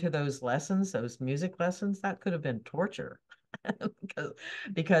 going to those lessons, those music lessons, that could have been torture. because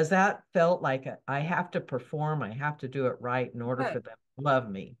because that felt like I have to perform, I have to do it right in order yeah, for them to love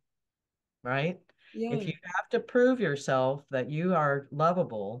me, right? If yeah, you have to prove yourself that you are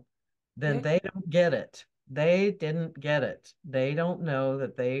lovable, then yeah, they don't get it. They didn't get it. They don't know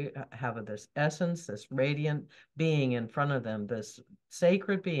that they have this essence, this radiant being in front of them, this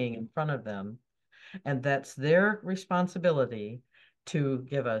sacred being in front of them, and that's their responsibility to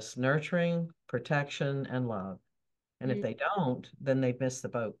give us nurturing, protection, and love. And if mhm. they don't, then they've missed the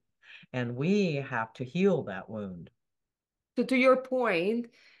boat. And we have to heal that wound. So to your point,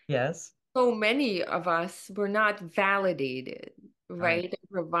 Yes, so many of us were not validated, right. right?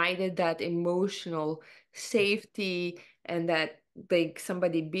 Provided that emotional safety and that like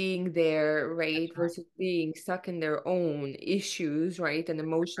somebody being there, right, That's right. versus being stuck in their own issues, right, and Right.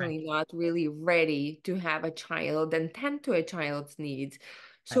 emotionally not really ready to have a child and tend to a child's needs.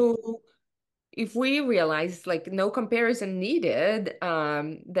 Right. So if we realize like no comparison needed,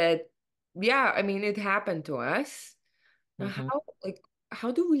 that yeah, I mean it happened to us. Now, Hmm.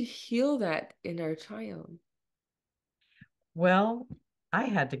 how do we heal that in our child? Well, I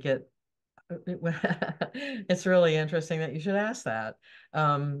had to get it's really interesting that you should ask that.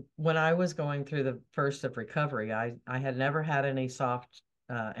 When I was going through the first of recovery, I had never had any soft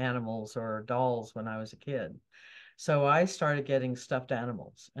animals or dolls when I was a kid. So I started getting stuffed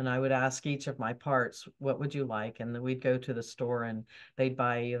animals, and I would ask each of my parts, what would you like? And then we'd go to the store and they'd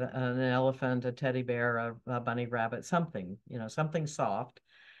buy an elephant, a teddy bear, a bunny rabbit, something, something soft.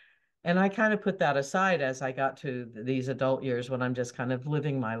 And I kind of put that aside as I got to these adult years when I'm just kind of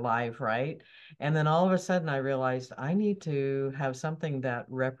living my life, right? And then all of a sudden I realized I need to have something that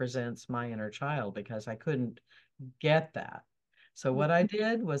represents my inner child because I couldn't get that. So what I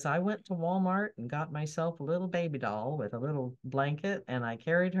did was I went to Walmart and got myself a little baby doll with a little blanket, and I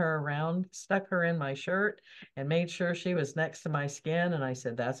carried her around, stuck her in my shirt, and made sure she was next to my skin. And I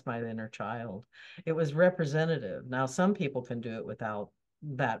said, that's my inner child. It was representative. Now, some people can do it without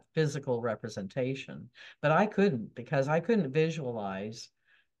that physical representation, but I couldn't because I couldn't visualize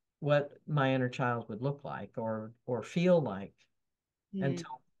what my inner child would look like or feel like Mm,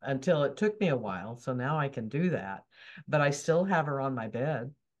 until it took me a while. So now I can do that, but I still have her on my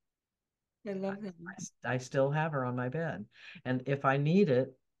bed. I I, love that. I still have her on my bed. And if I need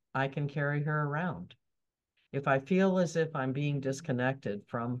it, I can carry her around. If I feel as if I'm being disconnected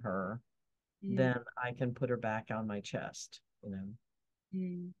from her, Mm, then I can put her back on my chest.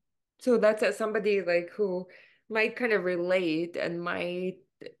 mm. So that's somebody like who might kind of relate and might,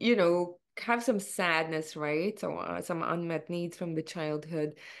 have some sadness, right? So some unmet needs from the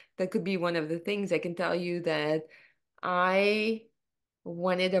childhood. That could be one of the things. I can tell you that I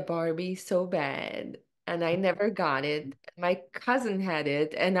wanted a Barbie so bad and I never got it. My cousin had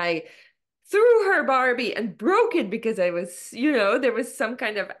it and I threw her Barbie and broke it because I was, there was some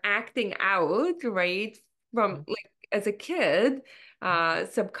kind of acting out, right? From like as a kid,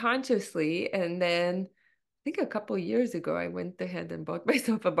 subconsciously. And then I think a couple years ago, I went ahead and bought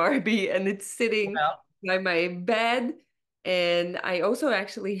myself a Barbie and it's sitting Well, by my bed. And I also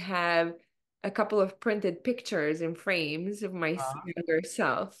actually have a couple of printed pictures in frames of my uh, younger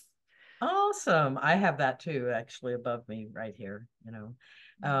self. awesome. I have that too, actually, above me right here.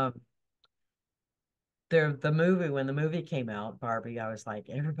 Um, the movie, when the movie came out, Barbie, I was like,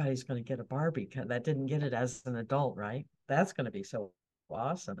 everybody's going to get a Barbie that didn't get it as an adult, right? That's going to be so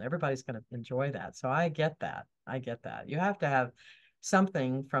awesome. Everybody's going to enjoy that. So I get that. I get that. You have to have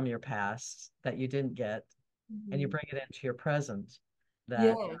something from your past that you didn't get, and you Mhm. bring it into your present that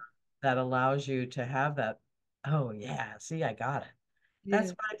Yeah, that allows you to have that. Oh yeah, see, I got it. That's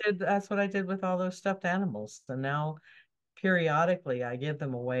yeah. what I did. That's what I did with all those stuffed animals. And now periodically I give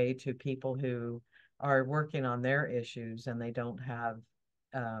them away to people who are working on their issues and they don't have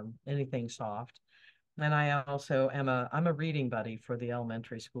anything soft. And I also I'm a reading buddy for the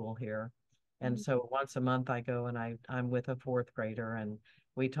elementary school here. And so once a month I go and I'm with a fourth grader and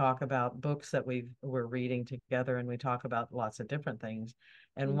we talk about books that we're reading together and we talk about lots of different things.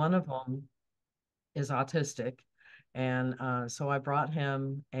 And one of them is autistic. And so I brought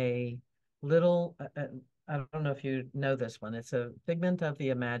him a little, I don't know if you know this one. It's a figment of the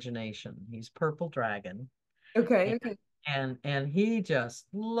imagination. He's purple dragon. Okay, And, okay. and he just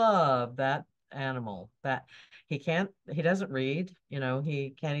loved that animal. That he doesn't read,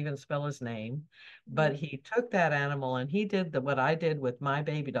 he can't even spell his name, but he took that animal and he did what I did with my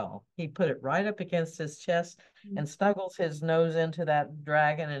baby doll. He put it right up against his chest and snuggles his nose into that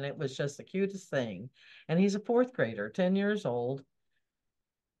dragon, and it was just the cutest thing. And he's a fourth grader, 10 years old,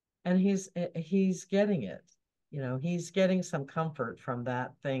 and he's getting it. He's getting some comfort from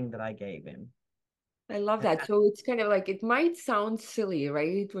that thing that I gave him. I love that. So it's kind of like it might sound silly,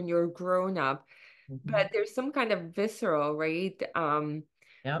 right, when you're grown up, Mhm. but there's some kind of visceral, right?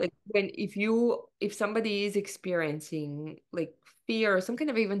 Yep. Like if somebody is experiencing like fear or some kind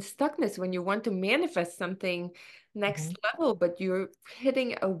of even stuckness when you want to manifest something next Mhm. level, but you're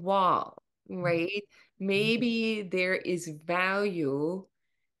hitting a wall, right? Mhm. Maybe there is value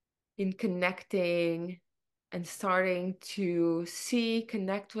in connecting and starting to see,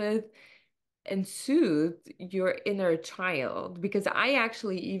 connect with and soothe your inner child because I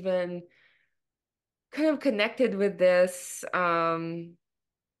actually even kind of connected with this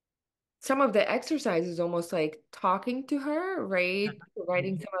some of the exercise is almost like talking to her, right?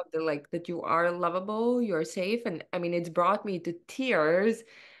 Providing Mhm. some of the like that you are lovable, you're safe. And I mean, it's brought me to tears.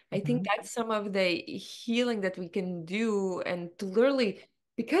 I think Mhm. that's some of the healing that we can do and to literally,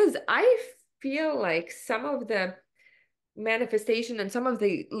 because I feel like some of the manifestation and some of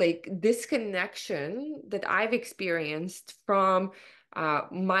the like disconnection that I've experienced from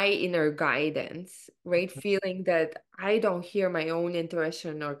my inner guidance, right? Feeling that I don't hear my own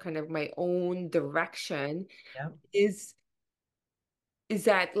intuition or kind of my own direction Yeah, is is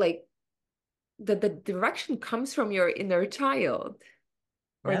that like the direction comes from your inner child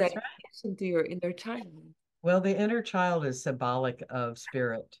or that that's right. connection to your inner child. Well, the inner child is symbolic of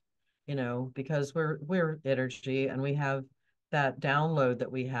spirit, because we're energy and we have that download that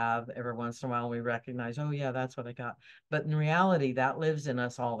we have every once in a while. We recognize, oh yeah, that's what I got. But in reality, that lives in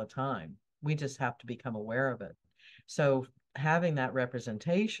us all the time. We just have to become aware of it. So having that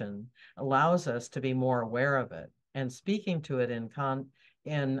representation allows us to be more aware of it and speaking to it in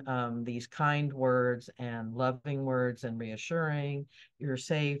these kind words and loving words and reassuring, you're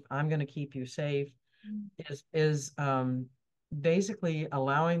safe. I'm going to keep you safe is basically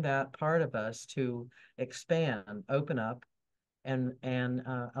allowing that part of us to expand, open up, and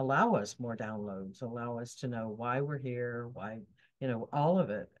allow us more downloads, allow us to know why we're here, why, all of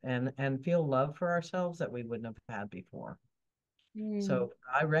it, and feel love for ourselves that we wouldn't have had before. Mm, So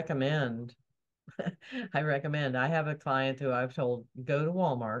I recommend, I recommend. I have a client who I've told go to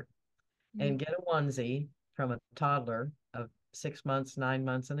Walmart mm, and get a onesie from a toddler of 6 months, 9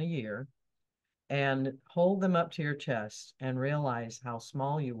 months, and a year and hold them up to your chest and realize how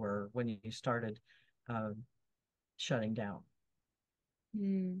small you were when you started uh, shutting down.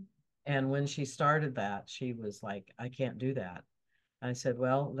 mm, And when she started that, she was like, I can't do that. I said,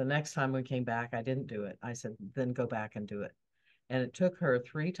 well, the next time we came back, I didn't do it. I said, then go back and do it. And it took her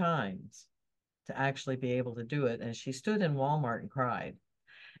 3 times to actually be able to do it. And she stood in Walmart and cried.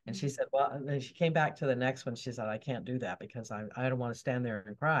 And she said, well, and then she came back to the next one. She said, I can't do that because I don't want to stand there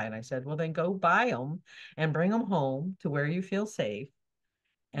and cry. And I said, well, then go buy them and bring them home to where you feel safe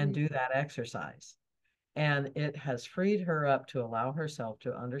and mm, do that exercise. And it has freed her up to allow herself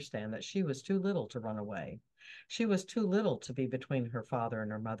to understand that she was too little to run away. She was too little to be between her father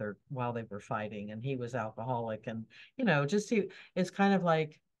and her mother while they were fighting, and he was alcoholic. And, it's kind of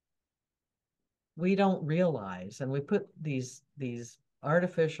like we don't realize, and we put these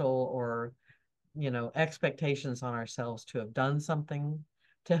artificial or expectations on ourselves to have done something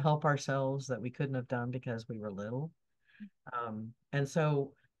to help ourselves that we couldn't have done because we were little. And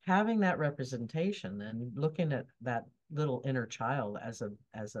so having that representation and looking at that little inner child as a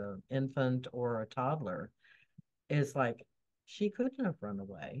infant or a toddler is like she couldn't have run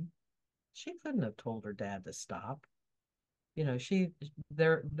away. She couldn't have told her dad to stop.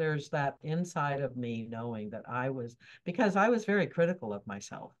 There's that inside of me knowing that because I was very critical of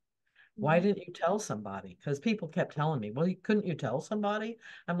myself. Why mm. didn't you tell somebody? Because people kept telling me, well, couldn't you tell somebody?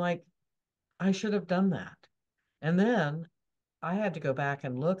 I'm like, I should have done that. And then I had to go back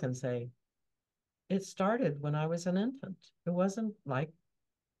and look and say, it started when I was an infant. It wasn't like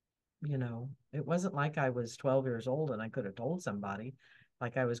I was 12 years old and I could have told somebody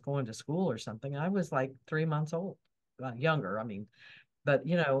like I was going to school or something. I was like 3 months old, younger, I mean, but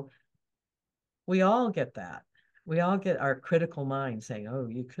we all get that. We all get our critical mind saying, oh,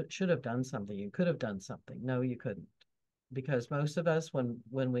 should have done something. You could have done something. No, you couldn't. Because most of us, when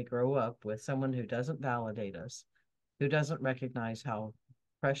we grow up with someone who doesn't validate us, who doesn't recognize how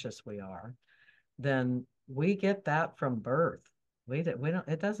precious we are, then we get that from birth. We don't,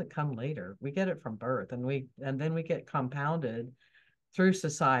 it doesn't come later. We get it from birth, and then we get compounded through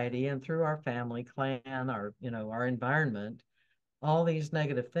society and through our family, clan, our environment, all these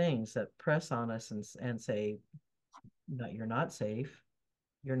negative things that press on us and say, no, you're not safe,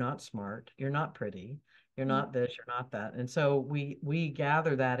 you're not smart, you're not pretty, you're not this, you're not that. And so we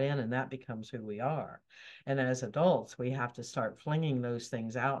gather that in and that becomes who we are. And as adults, we have to start flinging those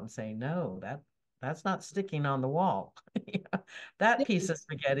things out and saying, no, that's not sticking on the wall. That piece of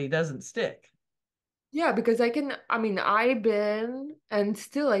spaghetti doesn't stick. Yeah, because I mean, I've been, and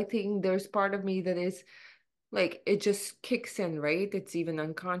still I think there's part of me that is like, it just kicks in, right? It's even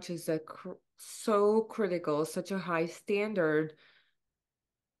unconscious that so critical, such a high standard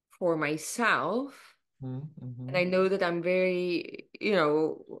for myself. And Mm-hmm. I know that I'm very,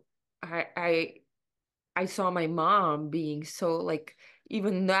 I saw my mom being so like,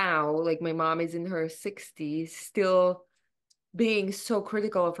 even now, like my mom is in her 60s, still being so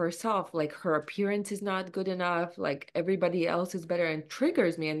critical of herself, like her appearance is not good enough, like everybody else is better, and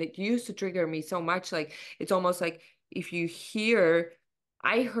triggers me. And it used to trigger me so much. Like it's almost like if you hear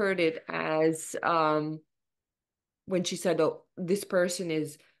I heard it as when she said, "Oh, this person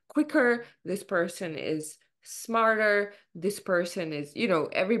is quicker, this person is smarter, this person is,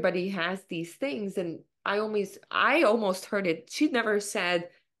 everybody has these things." And I almost heard it. She never said,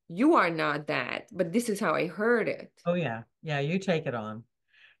 "You are not that," but this is how I heard it. Oh yeah. Yeah, you take it on.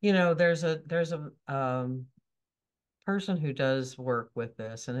 There's a person who does work with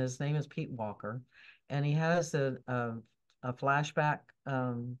this, and his name is Pete Walker, and he has a flashback.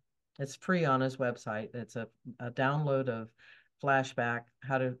 It's free on his website. It's a download of flashback,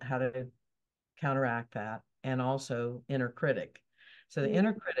 how to counteract that, and also inner critic. So the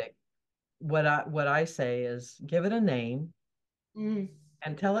inner critic, what I say is give it a name Mm.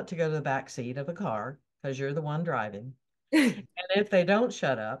 and tell it to go to the back seat of the car because you're the one driving. And if they don't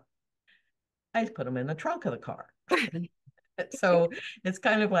shut up, I put them in the trunk of the car. So it's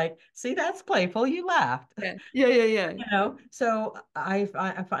kind of like, see, that's playful. You laughed, Yeah, yeah, yeah, yeah. So I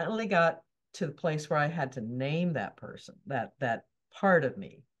finally got to the place where I had to name that person, that part of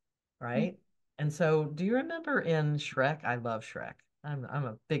me, Mm. right? And so, do you remember in Shrek? I love Shrek. I'm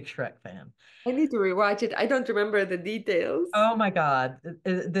a big Shrek fan. I need to rewatch it. I don't remember the details. Oh my God.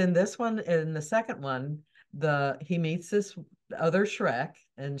 Then this one, in the second one, he meets this other Shrek,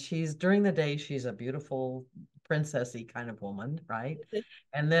 and she's during the day, she's a beautiful princessy kind of woman, right?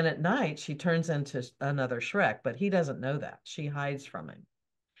 And then at night, she turns into another Shrek, but he doesn't know that. She hides from him.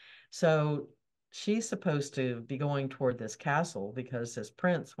 So she's supposed to be going toward this castle because this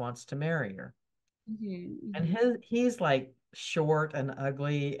prince wants to marry her. Mhm, And mhm. he's like short and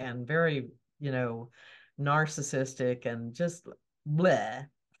ugly and very, you know, narcissistic and just bleh.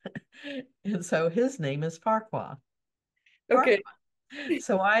 And so his name is Farquaad. Farquaad. Okay.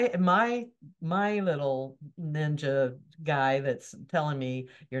 So my little ninja guy that's telling me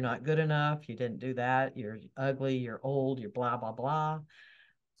you're not good enough, you didn't do that, you're ugly, you're old, you're blah blah blah.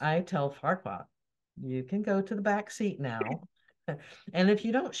 I tell Farquaad, you can go to the back seat now. And if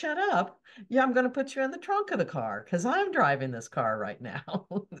you don't shut up, yeah, I'm going to put you in the trunk of the car because I'm driving this car right now.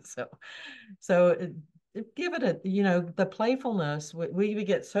 So, give it the playfulness. We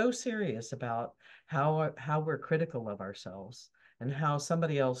get so serious about how we're critical of ourselves and how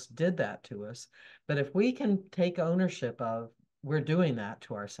somebody else did that to us. But if we can take ownership of we're doing that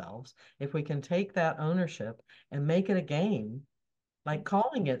to ourselves, if we can take that ownership and make it a game, like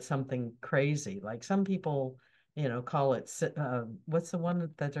calling it something crazy. Like some people, call it, what's the one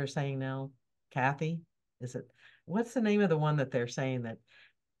that they're saying now? Kathy? Is it, what's the name of the one that they're saying that,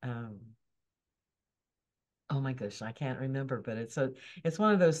 um, oh my gosh, I can't remember, but it's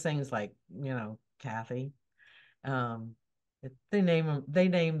one of those things like, Kathy. Um, they name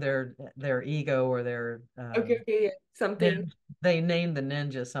their ego or their, Okay, okay, yeah. Something. they name the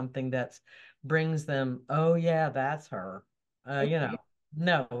ninja something that brings them, oh yeah, that's her. Okay.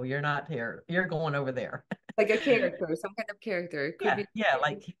 No, you're not here. You're going over there. Like a character, some kind of character. It could Yeah, be yeah,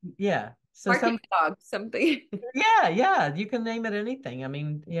 like yeah. So market dog, something. yeah, you can name it anything. I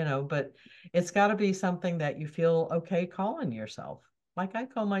mean, but it's got to be something that you feel okay calling yourself. Like I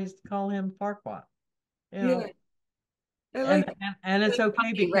call him Farquaad, you Yeah, know, I and like and it's like okay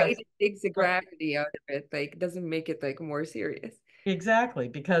funny, right? because It takes the gravity out of it. Like doesn't make it like more serious. exactly,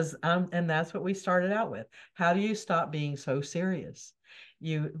 because and that's what we started out with. How do you stop being so serious?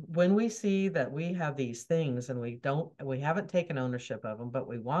 When we see that we have these things and we haven't taken ownership of them, but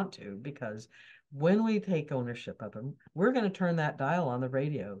we want to, because when we take ownership of them, we're going to turn that dial on the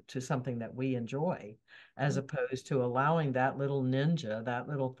radio to something that we enjoy, as opposed to allowing that little ninja, that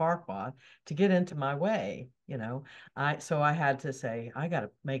little Farquaad, to get into my way. I had to say, I got to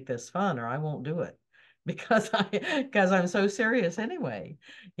make this fun or I won't do it because I'm so serious anyway,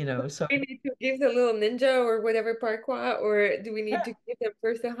 so We need to give the little ninja or whatever parqua, or do we need yeah, to give them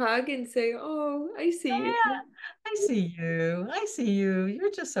first a hug and say, "Oh, I see you." yeah, I see you. I see you.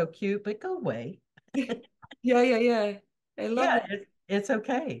 You're just so cute, but go away. Yeah, yeah, yeah. I love Yeah, that. it's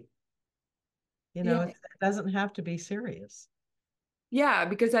okay. Yeah. It doesn't have to be serious. Yeah,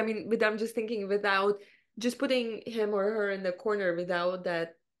 because I mean, but I'm just thinking without just putting him or her in the corner without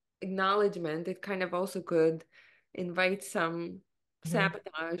that acknowledgement, it kind of also could invite some Hmm.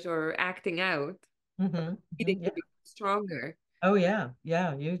 sabotage or acting out, Hmm. Hmm. needing Yeah. to be stronger. Oh yeah.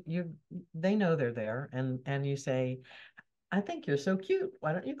 Yeah. They know they're there, and you say, I think you're so cute.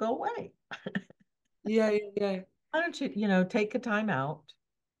 Why don't you go away? Yeah, yeah, yeah. Why don't you, take a time out,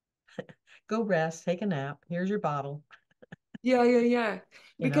 go rest, take a nap. Here's your bottle, Yeah, yeah, yeah.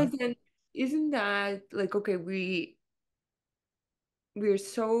 you Because know? then isn't that like okay, we're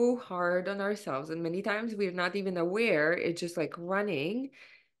so hard on ourselves and many times we're not even aware, it's just like running.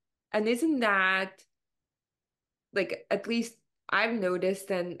 And isn't that like at least I've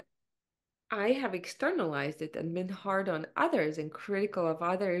noticed, and I have externalized it and been hard on others and critical of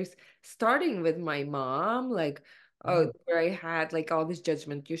others, starting with my mom, like, oh, Mm. where I had like all this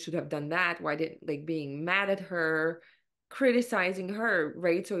judgment, you should have done that. Why didn't like being mad at her, criticizing her,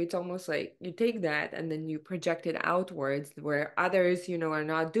 right? So it's almost like you take that and then you project it outwards where others, are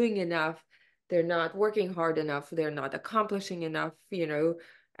not doing enough, they're not working hard enough, they're not accomplishing enough,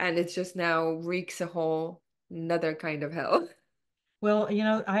 and it's just now wreaks a whole another kind of hell. Well,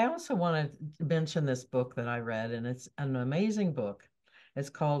 I also want to mention this book that I read, and it's an amazing book. It's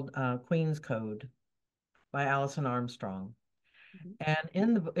called Queen's Code by Alison Armstrong. And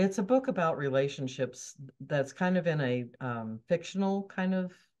it's a book about relationships that's kind of in a fictional kind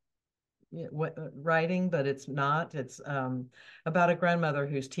of writing, but it's not. It's about a grandmother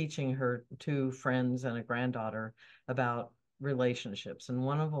who's teaching her two friends and a granddaughter about relationships. And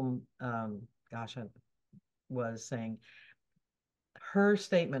one of them, gosh, I was saying, her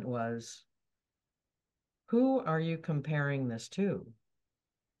statement was, who are you comparing this to?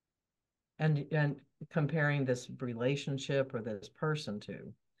 And comparing this relationship or this person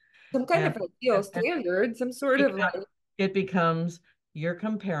to. Some kind And of ideal and standard, some sort of become, like, it becomes you're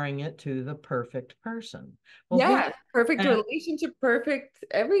comparing it to the perfect person. Well, who yeah, perfect and relationship, perfect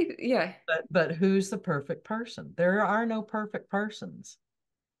every, yeah. but who's the perfect person? There are no perfect persons.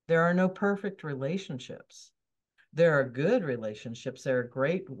 There are no perfect relationships. There are good relationships. There are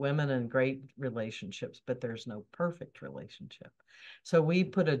great women and great relationships, but there's no perfect relationship. So we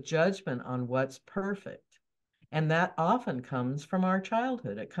put a judgment on what's perfect. And that often comes from our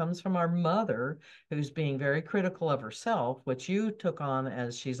childhood. It comes from our mother, who's being very critical of herself, which you took on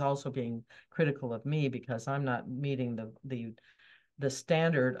as she's also being critical of me because I'm not meeting the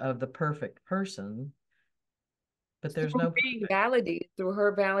standard of the perfect person. But there's Through no being perfect. validated, through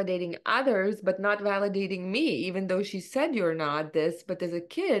her validating others, but not validating me, even though she said you're not this. But as a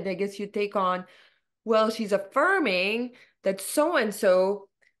kid, I guess you take on, well, she's affirming that so and so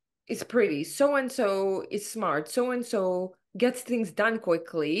is pretty, so and so is smart, so and so gets things done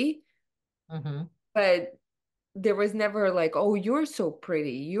quickly. Mhm. But there was never like, oh, you're so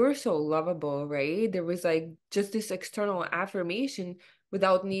pretty, you're so lovable, right? There was like just this external affirmation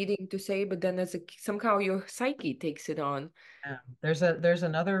without needing to say, but then somehow your psyche takes it on. Yeah. There's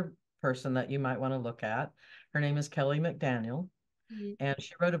another person that you might want to look at. Her name is Kelly McDaniel, Mhm. and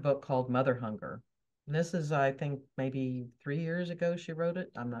she wrote a book called Mother Hunger. And this is, I think, maybe 3 years ago she wrote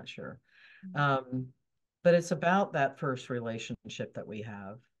it. I'm not sure. Um, but it's about that first relationship that we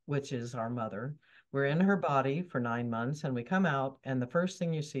have, which is our mother. We're in her body for 9 months and we come out, and the first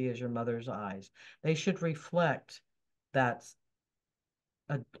thing you see is your mother's eyes. They should reflect that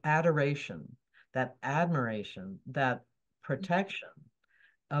adoration, that admiration, that protection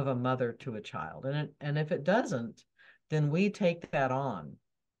of a mother to a child. And if it doesn't, then we take that on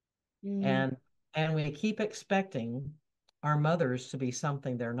Mm, and and we keep expecting our mothers to be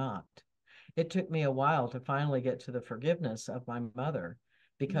something they're not. It took me a while to finally get to the forgiveness of my mother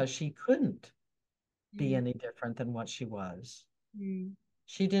mm, because she couldn't be mm, any different than what she was. mm.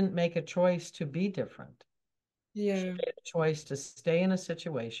 She didn't make a choice to be different. She Yeah. made a choice to stay in a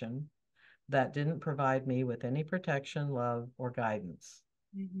situation that didn't provide me with any protection, love, or guidance.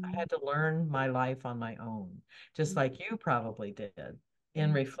 I Mhm. had to learn my life on my own, just like you probably did.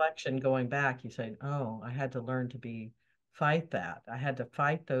 In Mm, reflection, going back, you say, oh, I had to learn to fight that. I had to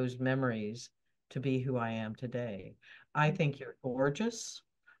fight those memories to be who I am today. I think you're gorgeous.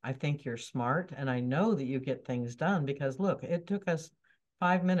 I think you're smart. And I know that you get things done because look, it took us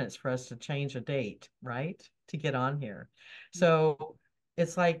 5 minutes for us to change a date, right? To get on here. mm, So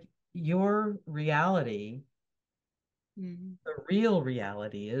it's like your reality, mm, the real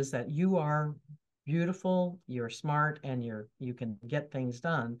reality is that you are beautiful, you're smart, and you can get things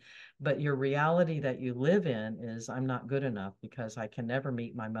done. But your reality that you live in is I'm not good enough because I can never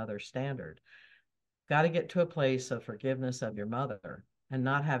meet my mother's standard. Got to get to a place of forgiveness of your mother and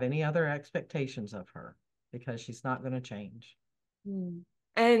not have any other expectations of her because she's not going to change. mm.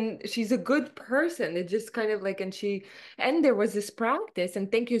 And she's a good person. It just kind of like, and there was this practice, and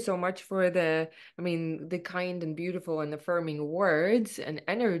thank you so much for the kind and beautiful and affirming words and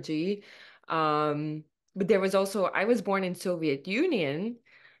energy. Um, but there was also, I was born in Soviet Union,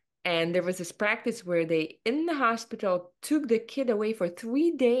 and there was this practice where they, in the hospital, took the kid away for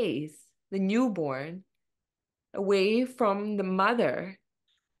 3 days, the newborn, away from the mother,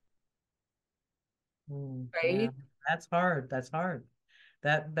 Yeah, right? that's hard. That's hard.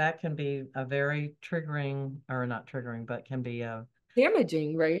 That can be a very triggering, or not triggering, but can be a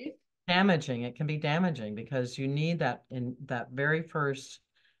Damaging, right? damaging. It can be damaging because you need that in that very first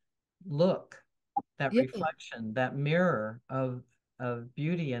look, that Yeah. reflection, that mirror of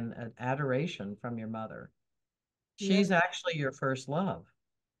beauty and adoration from your mother. Yeah. She's actually your first love,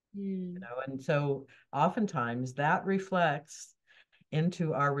 Mm. and so oftentimes that reflects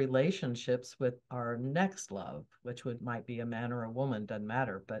into our relationships with our next love, which might be a man or a woman, doesn't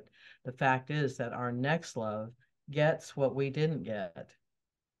matter. But the fact is that our next love gets what we didn't get.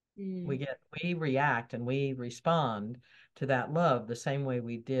 Mm. We react and we respond to that love the same way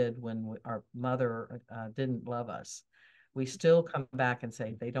we did when our mother didn't love us. We still come back and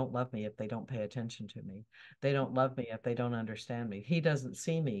say, they don't love me if they don't pay attention to me. They don't love me if they don't understand me. He doesn't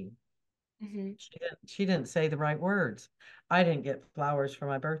see me. Hmm. She didn't say the right words. I didn't get flowers for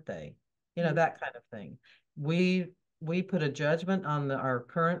my birthday. That kind of thing. We we put a judgment on our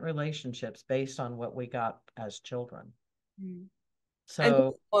current relationships based on what we got as children. Mm. And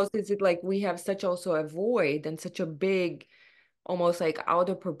So, almost is it like we have such also a void and such a big, almost like out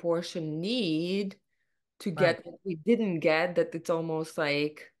of proportion need to right. get what we didn't get that it's almost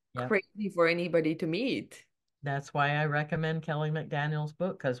like Yep. crazy for anybody to meet. That's why I recommend Kelly McDaniel's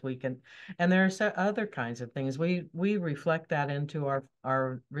book, because we can, and there are other kinds of things. We reflect that into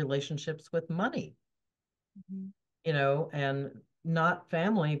our relationships with money, Mhm. and not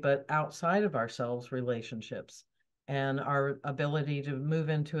family, but outside of ourselves relationships and our ability to move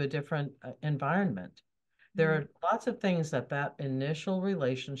into a different environment. There Mm. are lots of things that initial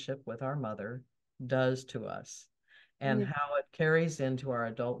relationship with our mother does to us and Yeah. how it carries into our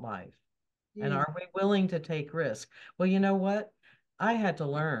adult life. And Mm. are we willing to take risks? Well, you know what? I had to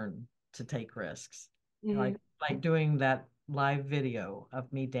learn to take risks, Mhm. like doing that live video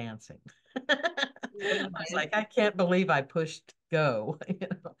of me dancing. I was Yeah. like, I can't believe I pushed go.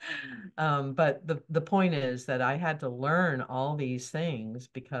 But the point is that I had to learn all these things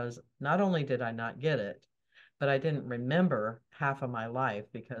because not only did I not get it, but I didn't remember half of my life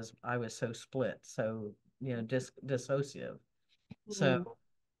because I was so split, so dissociative. Mm. So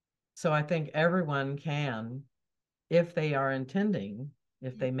so I think everyone can, if they are intending,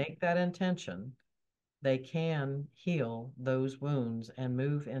 if they make that intention, they can heal those wounds and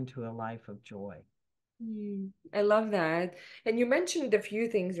move into a life of joy. Mm. I love that. And you mentioned a few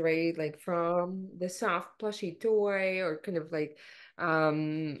things, right? Like from the soft plushy toy or kind of like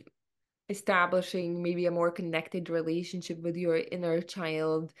um establishing maybe a more connected relationship with your inner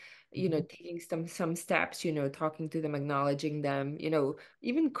child, Mhm. taking some steps, talking to them, acknowledging them,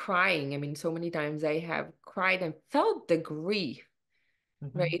 even crying. I mean, so many times I have cried and felt the grief,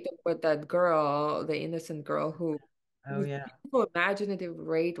 Mhm. right? With that girl, the innocent girl who Oh was yeah. so imaginative,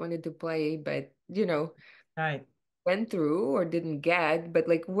 right? Wanted to play, but Right. went through or didn't get. But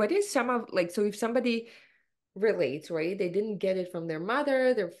like, what is some of like, so if somebody relates, right? They didn't get it from their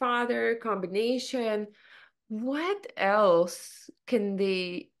mother, their father, combination. What else can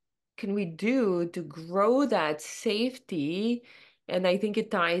we do to grow that safety? And I think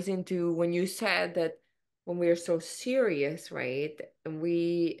it ties into when you said that when we are so serious, right? And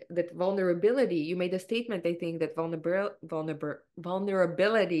that vulnerability, you made a statement, I think that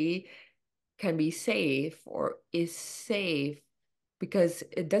vulnerability can be safe or is safe because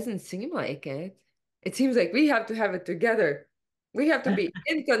it doesn't seem like it. It seems like we have to have it together. We have to be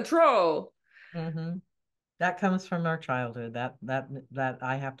in control. hmm That comes from our childhood. That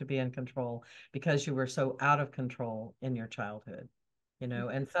I have to be in control because you were so out of control in your childhood,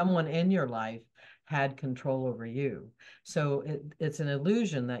 and someone in your life had control over you. So it's an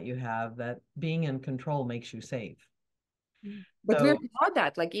illusion that you have that being in control makes you safe. But we're So, taught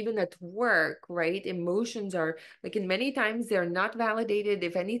that, like even at work, right? Emotions are like in many times they're not validated.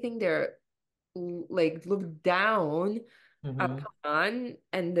 If anything, they're like looked down mhm, upon,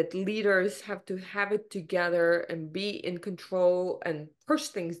 and that leaders have to have it together and be in control and push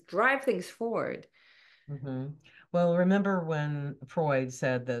things, drive things forward. mhm. Well, remember when Freud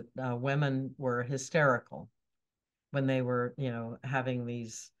said that women were hysterical when they were, having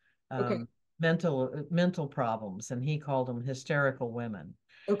these Okay. mental problems, and he called them hysterical women.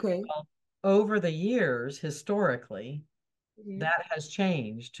 Okay. Well, over the years, historically, Mhm. that has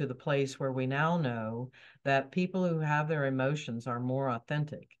changed to the place where we now know that people who have their emotions are more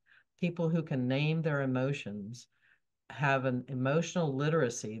authentic. People who can name their emotions have an emotional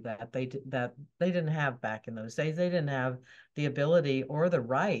literacy that they didn't have back in those days. They didn't have the ability or the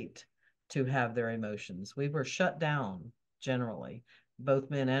right to have their emotions. We were shut down generally, both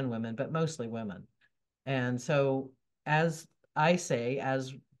men and women, but mostly women. And so, as I say,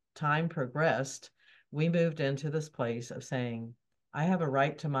 as time progressed, we moved into this place of saying, I have a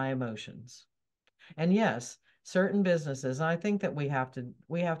right to my emotions. And yes, certain businesses, I think that we have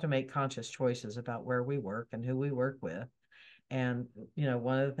to make conscious choices about where we work and who we work with. And,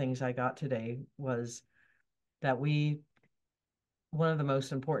 one of the things I got today was that one of the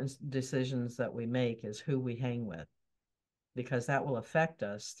most important decisions that we make is who we hang with, because that will affect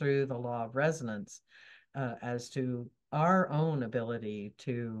us through the law of resonance, as to our own ability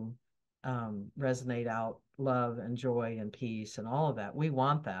to resonate out love and joy and peace and all of that. We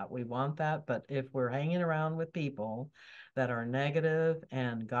want that. We want that. But if we're hanging around with people that are negative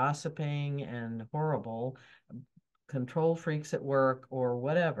and gossiping and horrible, control freaks at work or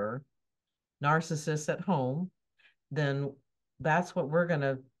whatever, narcissists at home, then that's what we're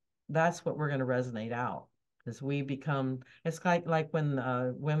gonna that's what we're gonna resonate out. Because we become, it's like when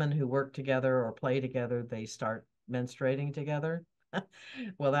women who work together or play together, they start menstruating together.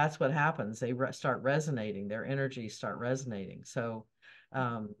 Well, that's what happens. They start resonating. Their energies start resonating. So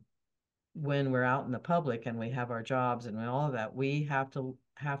um, when we're out in the public and we have our jobs and all of that, we have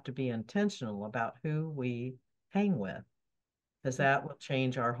to be intentional about who we hang with, because that will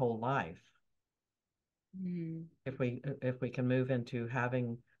change our whole life. Mm. If we can move into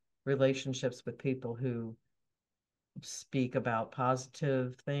having relationships with people who speak about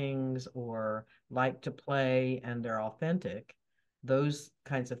positive things or like to play and they're authentic, those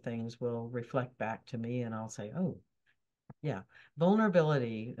kinds of things will reflect back to me, and I'll say, oh, yeah.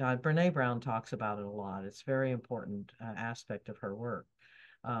 Vulnerability, Brene Brown talks about it a lot. It's a very important aspect of her work.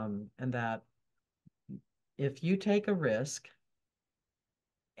 And that if you take a risk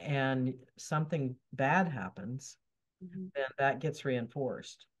and something bad happens, Mhm. then that gets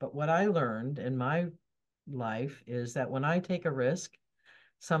reinforced. But what I learned in my life is that when I take a risk,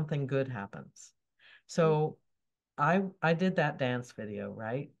 something good happens. So I did that dance video,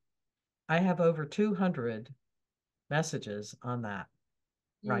 right? I have over 200 messages on that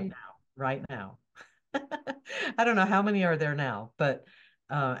right Mm. now, right now. I don't know how many are there now, but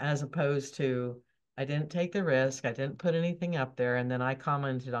as opposed to, I didn't take the risk, I didn't put anything up there, and then I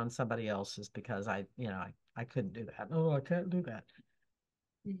commented on somebody else's because I couldn't do that. Oh, I can't do that.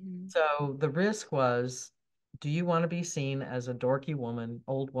 Mhm. So the risk was, do you want to be seen as a dorky woman,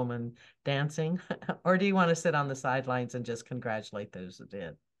 old woman dancing, or do you want to sit on the sidelines and just congratulate those that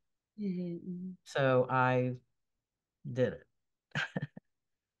did? Mhm. Mhm. So I did it.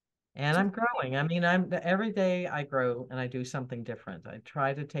 And So, I'm growing. I mean, every day I grow and I do something different. I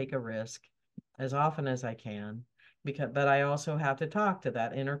try to take a risk as often as I can, but I also have to talk to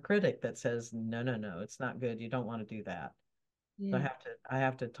that inner critic that says, no, no, no, it's not good. You don't want to do that. So mm, I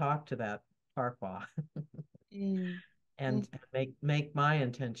have to talk to that Farquaad mm, mm, and make my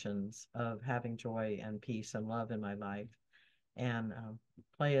intentions of having joy and peace and love in my life, and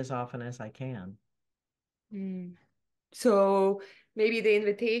play as often as I can. mm. So maybe the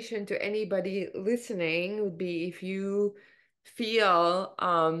invitation to anybody listening would be if you feel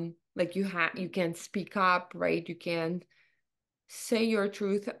like you can speak up, right? You can say your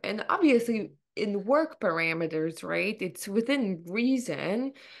truth, and obviously in work parameters, right? It's within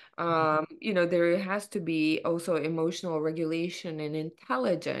reason. There has to be also emotional regulation and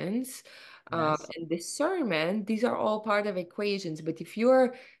intelligence, Yes. and discernment. These are all part of equations, but if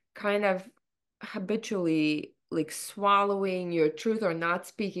you're kind of habitually like swallowing your truth or not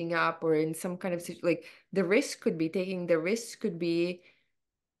speaking up, or in some kind of like the risk could be taking the risk could be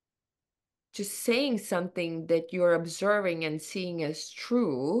just saying something that you're observing and seeing as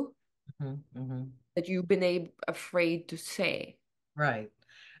true Hmm. Hmm. that you've been afraid to say. Right.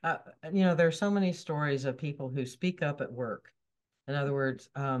 Uh, there's so many stories of people who speak up at work. In other words,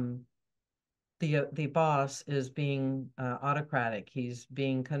 the boss is being autocratic. He's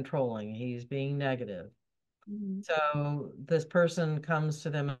being controlling. He's being negative. Mhm. So this person comes to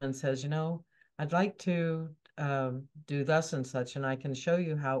them and says, I'd like to do thus and such, and I can show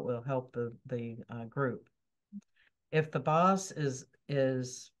you how it will help the group. If the boss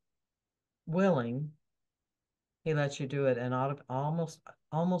is willing, he lets you do it, and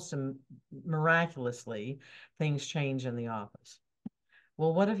almost miraculously, things change in the office.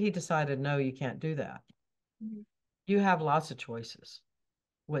 Well, what if he decided, no, you can't do that? Mhm. You have lots of choices,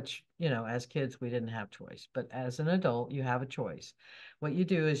 which, as kids, we didn't have choice. But as an adult, you have a choice. What you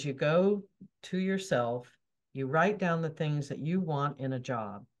do is you go to yourself, you write down the things that you want in a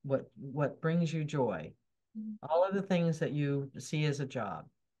job, what brings you joy, Mhm. all of the things that you see as a job.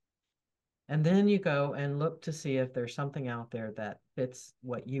 And then you go and look to see if there's something out there that fits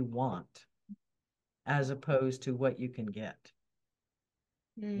what you want as opposed to what you can get.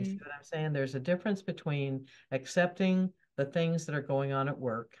 You see Mm. what I'm saying? There's a difference between accepting the things that are going on at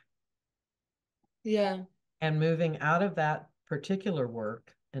work Yeah. and moving out of that particular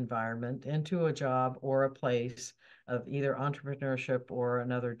work environment into a job or a place of either entrepreneurship or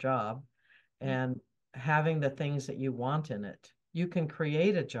another job. And having the things that you want in it. You can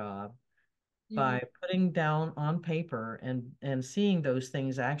create a job Mm, by putting down on paper and seeing those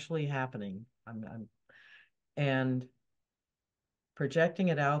things actually happening. And projecting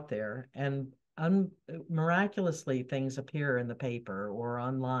it out there, and miraculously things appear in the paper or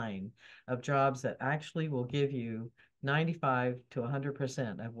online of jobs that actually will give you 95 to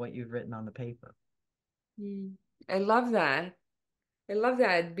 100% of what you've written on the paper. mm. I love that. I love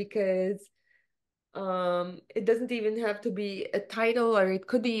that because it doesn't even have to be a title, or it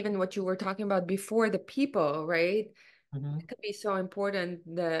could be even what you were talking about before, the people, right? Hmm. It could be so important,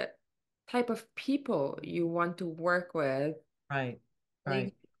 the type of people you want to work with, Right, like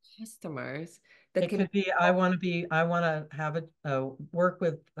right. customers that It can could be, I want to have work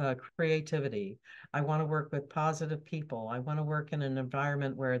with creativity. I want to work with positive people. I want to work in an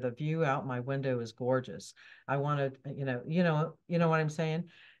environment where the view out my window is gorgeous. I want to, you know what I'm saying?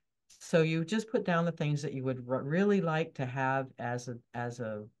 So you just put down the things that you would really like to have as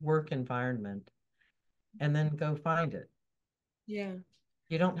a work environment, and then go find it. yeah.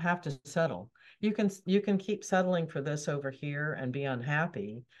 You don't have to settle. You can keep settling for this over here and be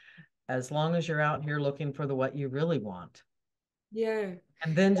unhappy as long as you're out here looking for the what you really want. Yeah.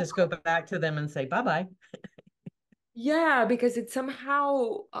 And then just go back to them and say bye-bye. Yeah, because it's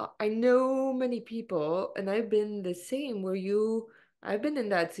somehow, I know many people, and I've been the same, I've been in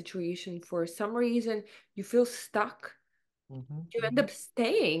that situation for some reason, you feel stuck. Hmm. You end Hmm. up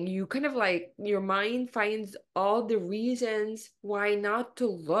staying. You kind of like, your mind finds all the reasons why not to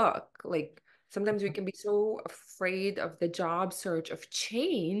look. Like sometimes we can be so afraid of the job search, of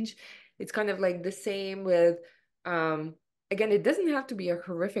change. It's kind of like the same with, um, again, it doesn't have to be a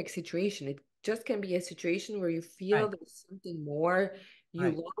horrific situation. It just can be a situation where you feel Right, there's something more, you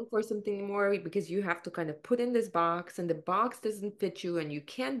right, long for something more because you have to kind of put in this box and the box doesn't fit you and you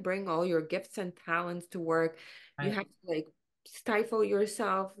can't bring all your gifts and talents to work. You right. have to like stifle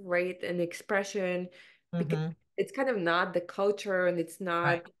yourself, right? An expression, because Hmm. it's kind of not the culture and it's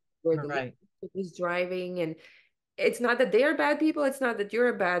Right, not where the right. leadership is driving. And it's not that they are bad people, it's not that you're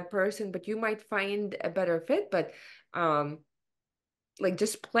a bad person, but you might find a better fit. But um, like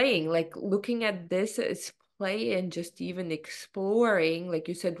just playing, like looking at this as play and just even exploring, like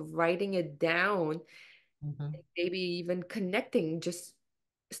you said, writing it down, Hmm. maybe even connecting, just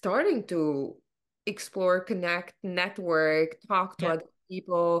starting to explore, connect, network, talk to Yeah, other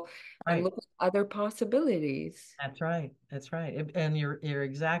people, and right. look at other possibilities. That's right. That's right. And you're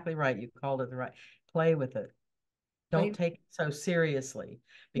exactly right. You called it the right. Play with it. Don't Like, take it so seriously,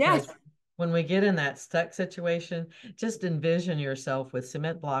 yes, because when we get in that stuck situation, just envision yourself with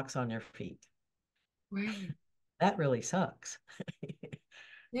cement blocks on your feet. right. That really sucks.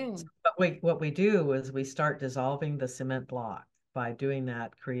 Yeah. So what we do is we start dissolving the cement block by doing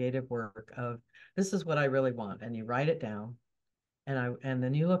that creative work of this is what I really want, and you write it down, and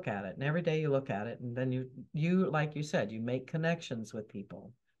then you look at it, and every day you look at it, and then you like you said, you make connections with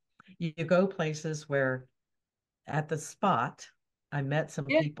people. You go places where at the spot I met some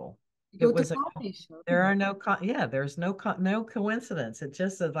Yeah. people. It Go to was a coffee shop. there are no yeah, there's no coincidence. It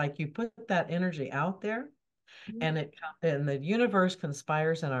just is like you put that energy out there, Mhm. and the universe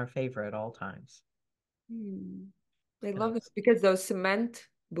conspires in our favor at all times. Hmm. I It love it does. because those cement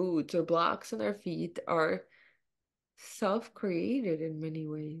boots or blocks on our feet are self-created in many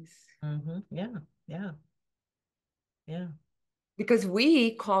ways. Yeah, yeah, yeah. Because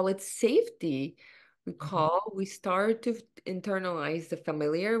we call it safety. Hmm. We start to internalize the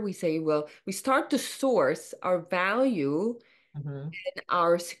familiar. We say, well, we start to source our value Hmm. and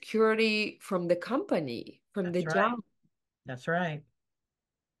our security from the company, from the That's right. job. That's right.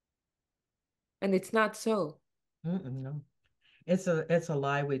 And it's not so. No. It's a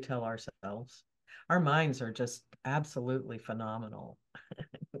lie we tell ourselves. Our minds are just absolutely phenomenal.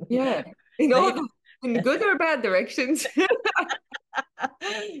 Yeah. In all They the, in good or bad directions.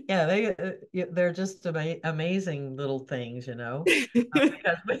 yeah, they're just amazing little things,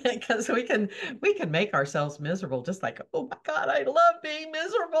 because because we can make ourselves miserable, just like, oh my God, I love being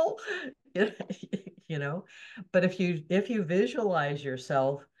miserable, you you know. But if you visualize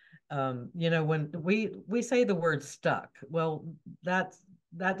yourself, when we say the word stuck, well, that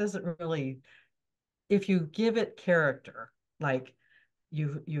doesn't really, if you give it character, like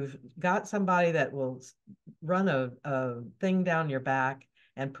you've got somebody that will run a thing down your back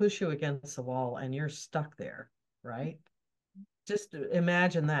and push you against the wall and you're stuck there, right? Just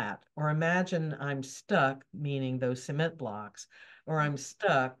imagine that, or imagine I'm stuck, meaning those cement blocks, or I'm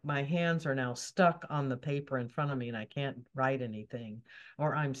stuck, my hands are now stuck on the paper in front of me and I can't write anything,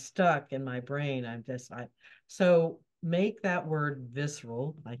 or I'm stuck in my brain, I'm just I so make that word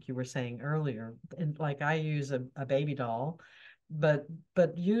visceral, like you were saying earlier, and like I use a baby doll, but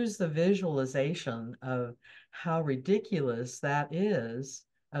use the visualization of how ridiculous that is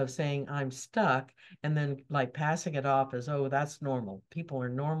of saying I'm stuck and then like passing it off as, oh, that's normal. People are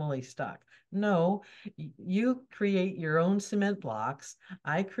normally stuck. No, you create your own cement blocks.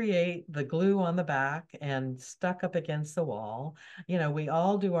 I create the glue on the back and stuck up against the wall. You know, we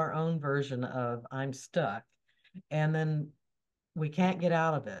all do our own version of I'm stuck, and then we can't get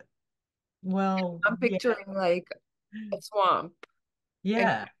out of it. Well, I'm yeah, picturing like a swamp, and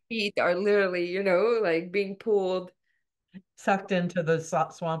yeah, your feet are literally, you know, like being pulled. sucked into the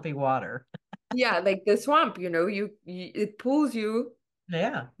swampy water. Yeah, like the swamp, you know, you it pulls you.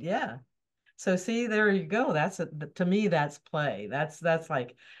 Yeah, yeah. So see, there you go. To me, that's play. That's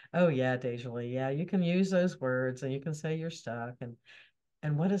like, oh yeah, DeJoly, yeah, you can use those words and you can say you're stuck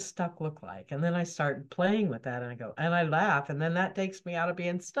and what does stuck look like? And then I start playing with that and I go, and I laugh, and then that takes me out of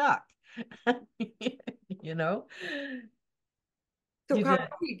being stuck. You know? So You how did.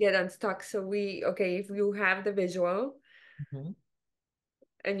 do we get unstuck? So we, okay, if you have the visual Mhm.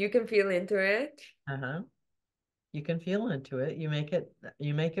 and you can feel into it. Uh-huh. You can feel into it. You make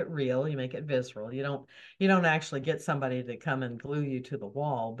it real, you make it visceral. You don't actually get somebody to come and glue you to the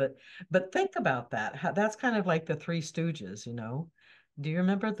wall, but think about that. That's kind of like the Three Stooges, you know. Do you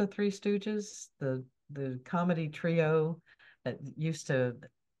remember the Three Stooges? The comedy trio that used to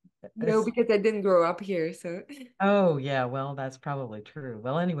No, it's, because I didn't grow up here, so oh yeah, well that's probably true.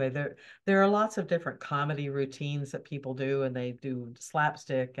 Well, anyway, there are lots of different comedy routines that people do, and they do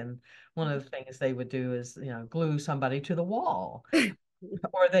slapstick, and one of the things they would do is, you know, glue somebody to the wall,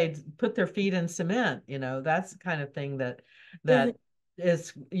 or they'd put their feet in cement. You know, that's the kind of thing that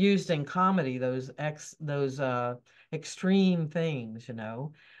is used in comedy, those extreme things, you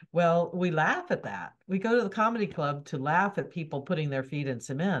know. Well, we laugh at that. We go to the comedy club to laugh at people putting their feet in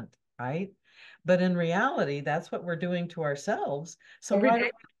cement, right? But in reality, that's what we're doing to ourselves. every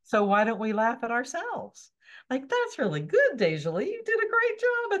day. So why don't we laugh at ourselves? Like, that's really good, Dejalie. You did a great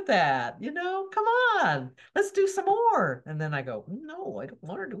job at that. You know, come on, let's do some more. And then I go, no, I don't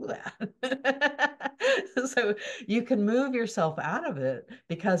want to do that. So you can move yourself out of it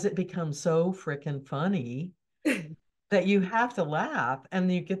because it becomes so freaking funny that you have to laugh,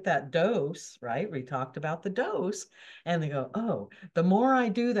 and you get that dose, right? We talked about the dose, and they go, oh, the more I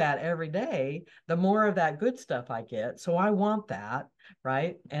do that every day, the more of that good stuff I get. So I want that,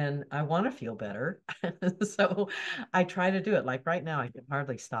 right? And I want to feel better. So I try to do it. Like right now, I can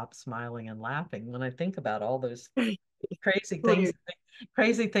hardly stop smiling and laughing when I think about all those crazy things, Weird.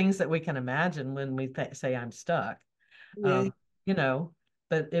 crazy things that we can imagine when we say I'm stuck. Yeah, Um, you know,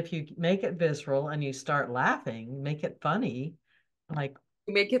 but if you make it visceral and you start laughing, make it funny, like,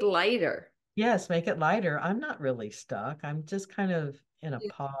 to make it lighter. yes, make it lighter. I'm not really stuck. I'm just kind of in a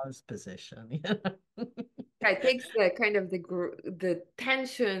Yeah, pause position. You know? yeah, it takes the kind of the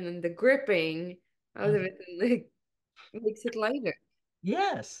tension and the gripping out of Mhm. it and like makes it lighter.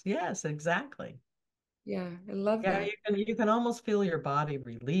 Yes, yes, exactly. Yeah, I love Yeah, that. you can almost feel your body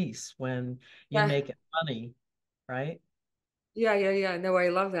release when you Yeah, make it funny, right? yeah. No, I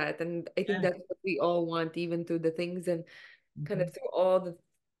love that. And I think Yeah. that's what we all want, even through the things and kind of Mhm. through all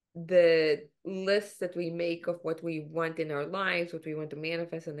the lists that we make of what we want in our lives, what we want to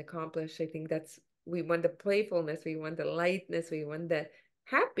manifest and accomplish. I think that's we want the playfulness, we want the lightness, we want the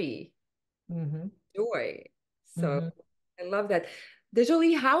happy Mhm. joy. So Mhm. I love that.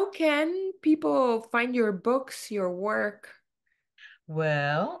 Dejoli, how can people find your books, your work?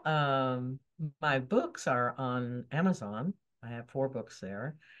 Well, my books are on Amazon. I have four books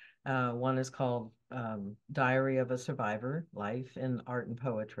there. One is called Diary of a Survivor, Life in Art and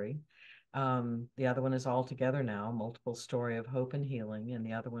Poetry. The other one is All Together Now, Multiple Story of Hope and Healing. And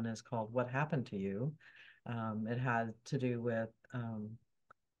the other one is called What Happened to You. It had to do with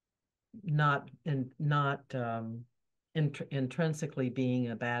not intrinsically being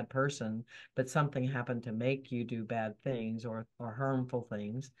a bad person, but something happened to make you do bad things or harmful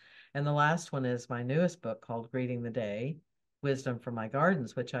things. And the last one is my newest book called Greeting the Day, Wisdom from My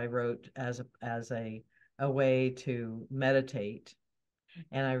Gardens, which I wrote as a way to meditate.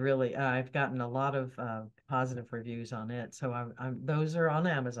 And I've gotten a lot of positive reviews on it. So those are on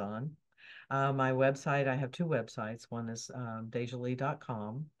Amazon. My website, I have two websites. One is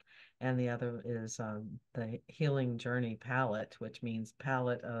dejalie.com, and the other is the Healing Journey Palette, which means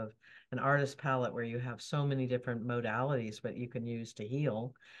palette of an artist palette where you have so many different modalities what you can use to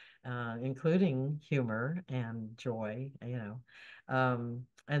heal, including humor and joy, you know.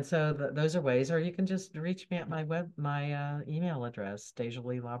 And so those are ways, or you can just reach me at my email address,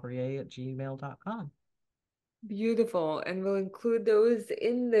 DeJoly LaBrier at gmail.com. Beautiful. And we'll include those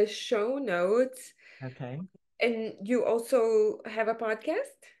in the show notes. Okay. And you also have a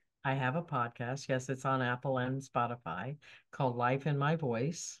podcast? I have a podcast. Yes, it's on Apple and Spotify called Life in My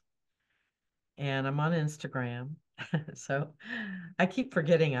Voice. And I'm on Instagram. So I keep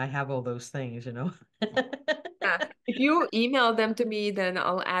forgetting I have all those things, you know? Yeah. If you email them to me, then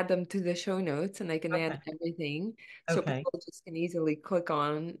I'll add them to the show notes and I can add Okay. everything. So Okay. people just can easily click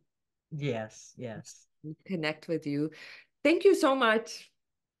on Yes, yes. and connect with you. Thank you so much.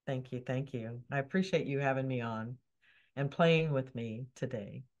 Thank you. Thank you. I appreciate you having me on and playing with me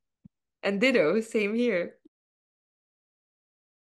today. And ditto, same here.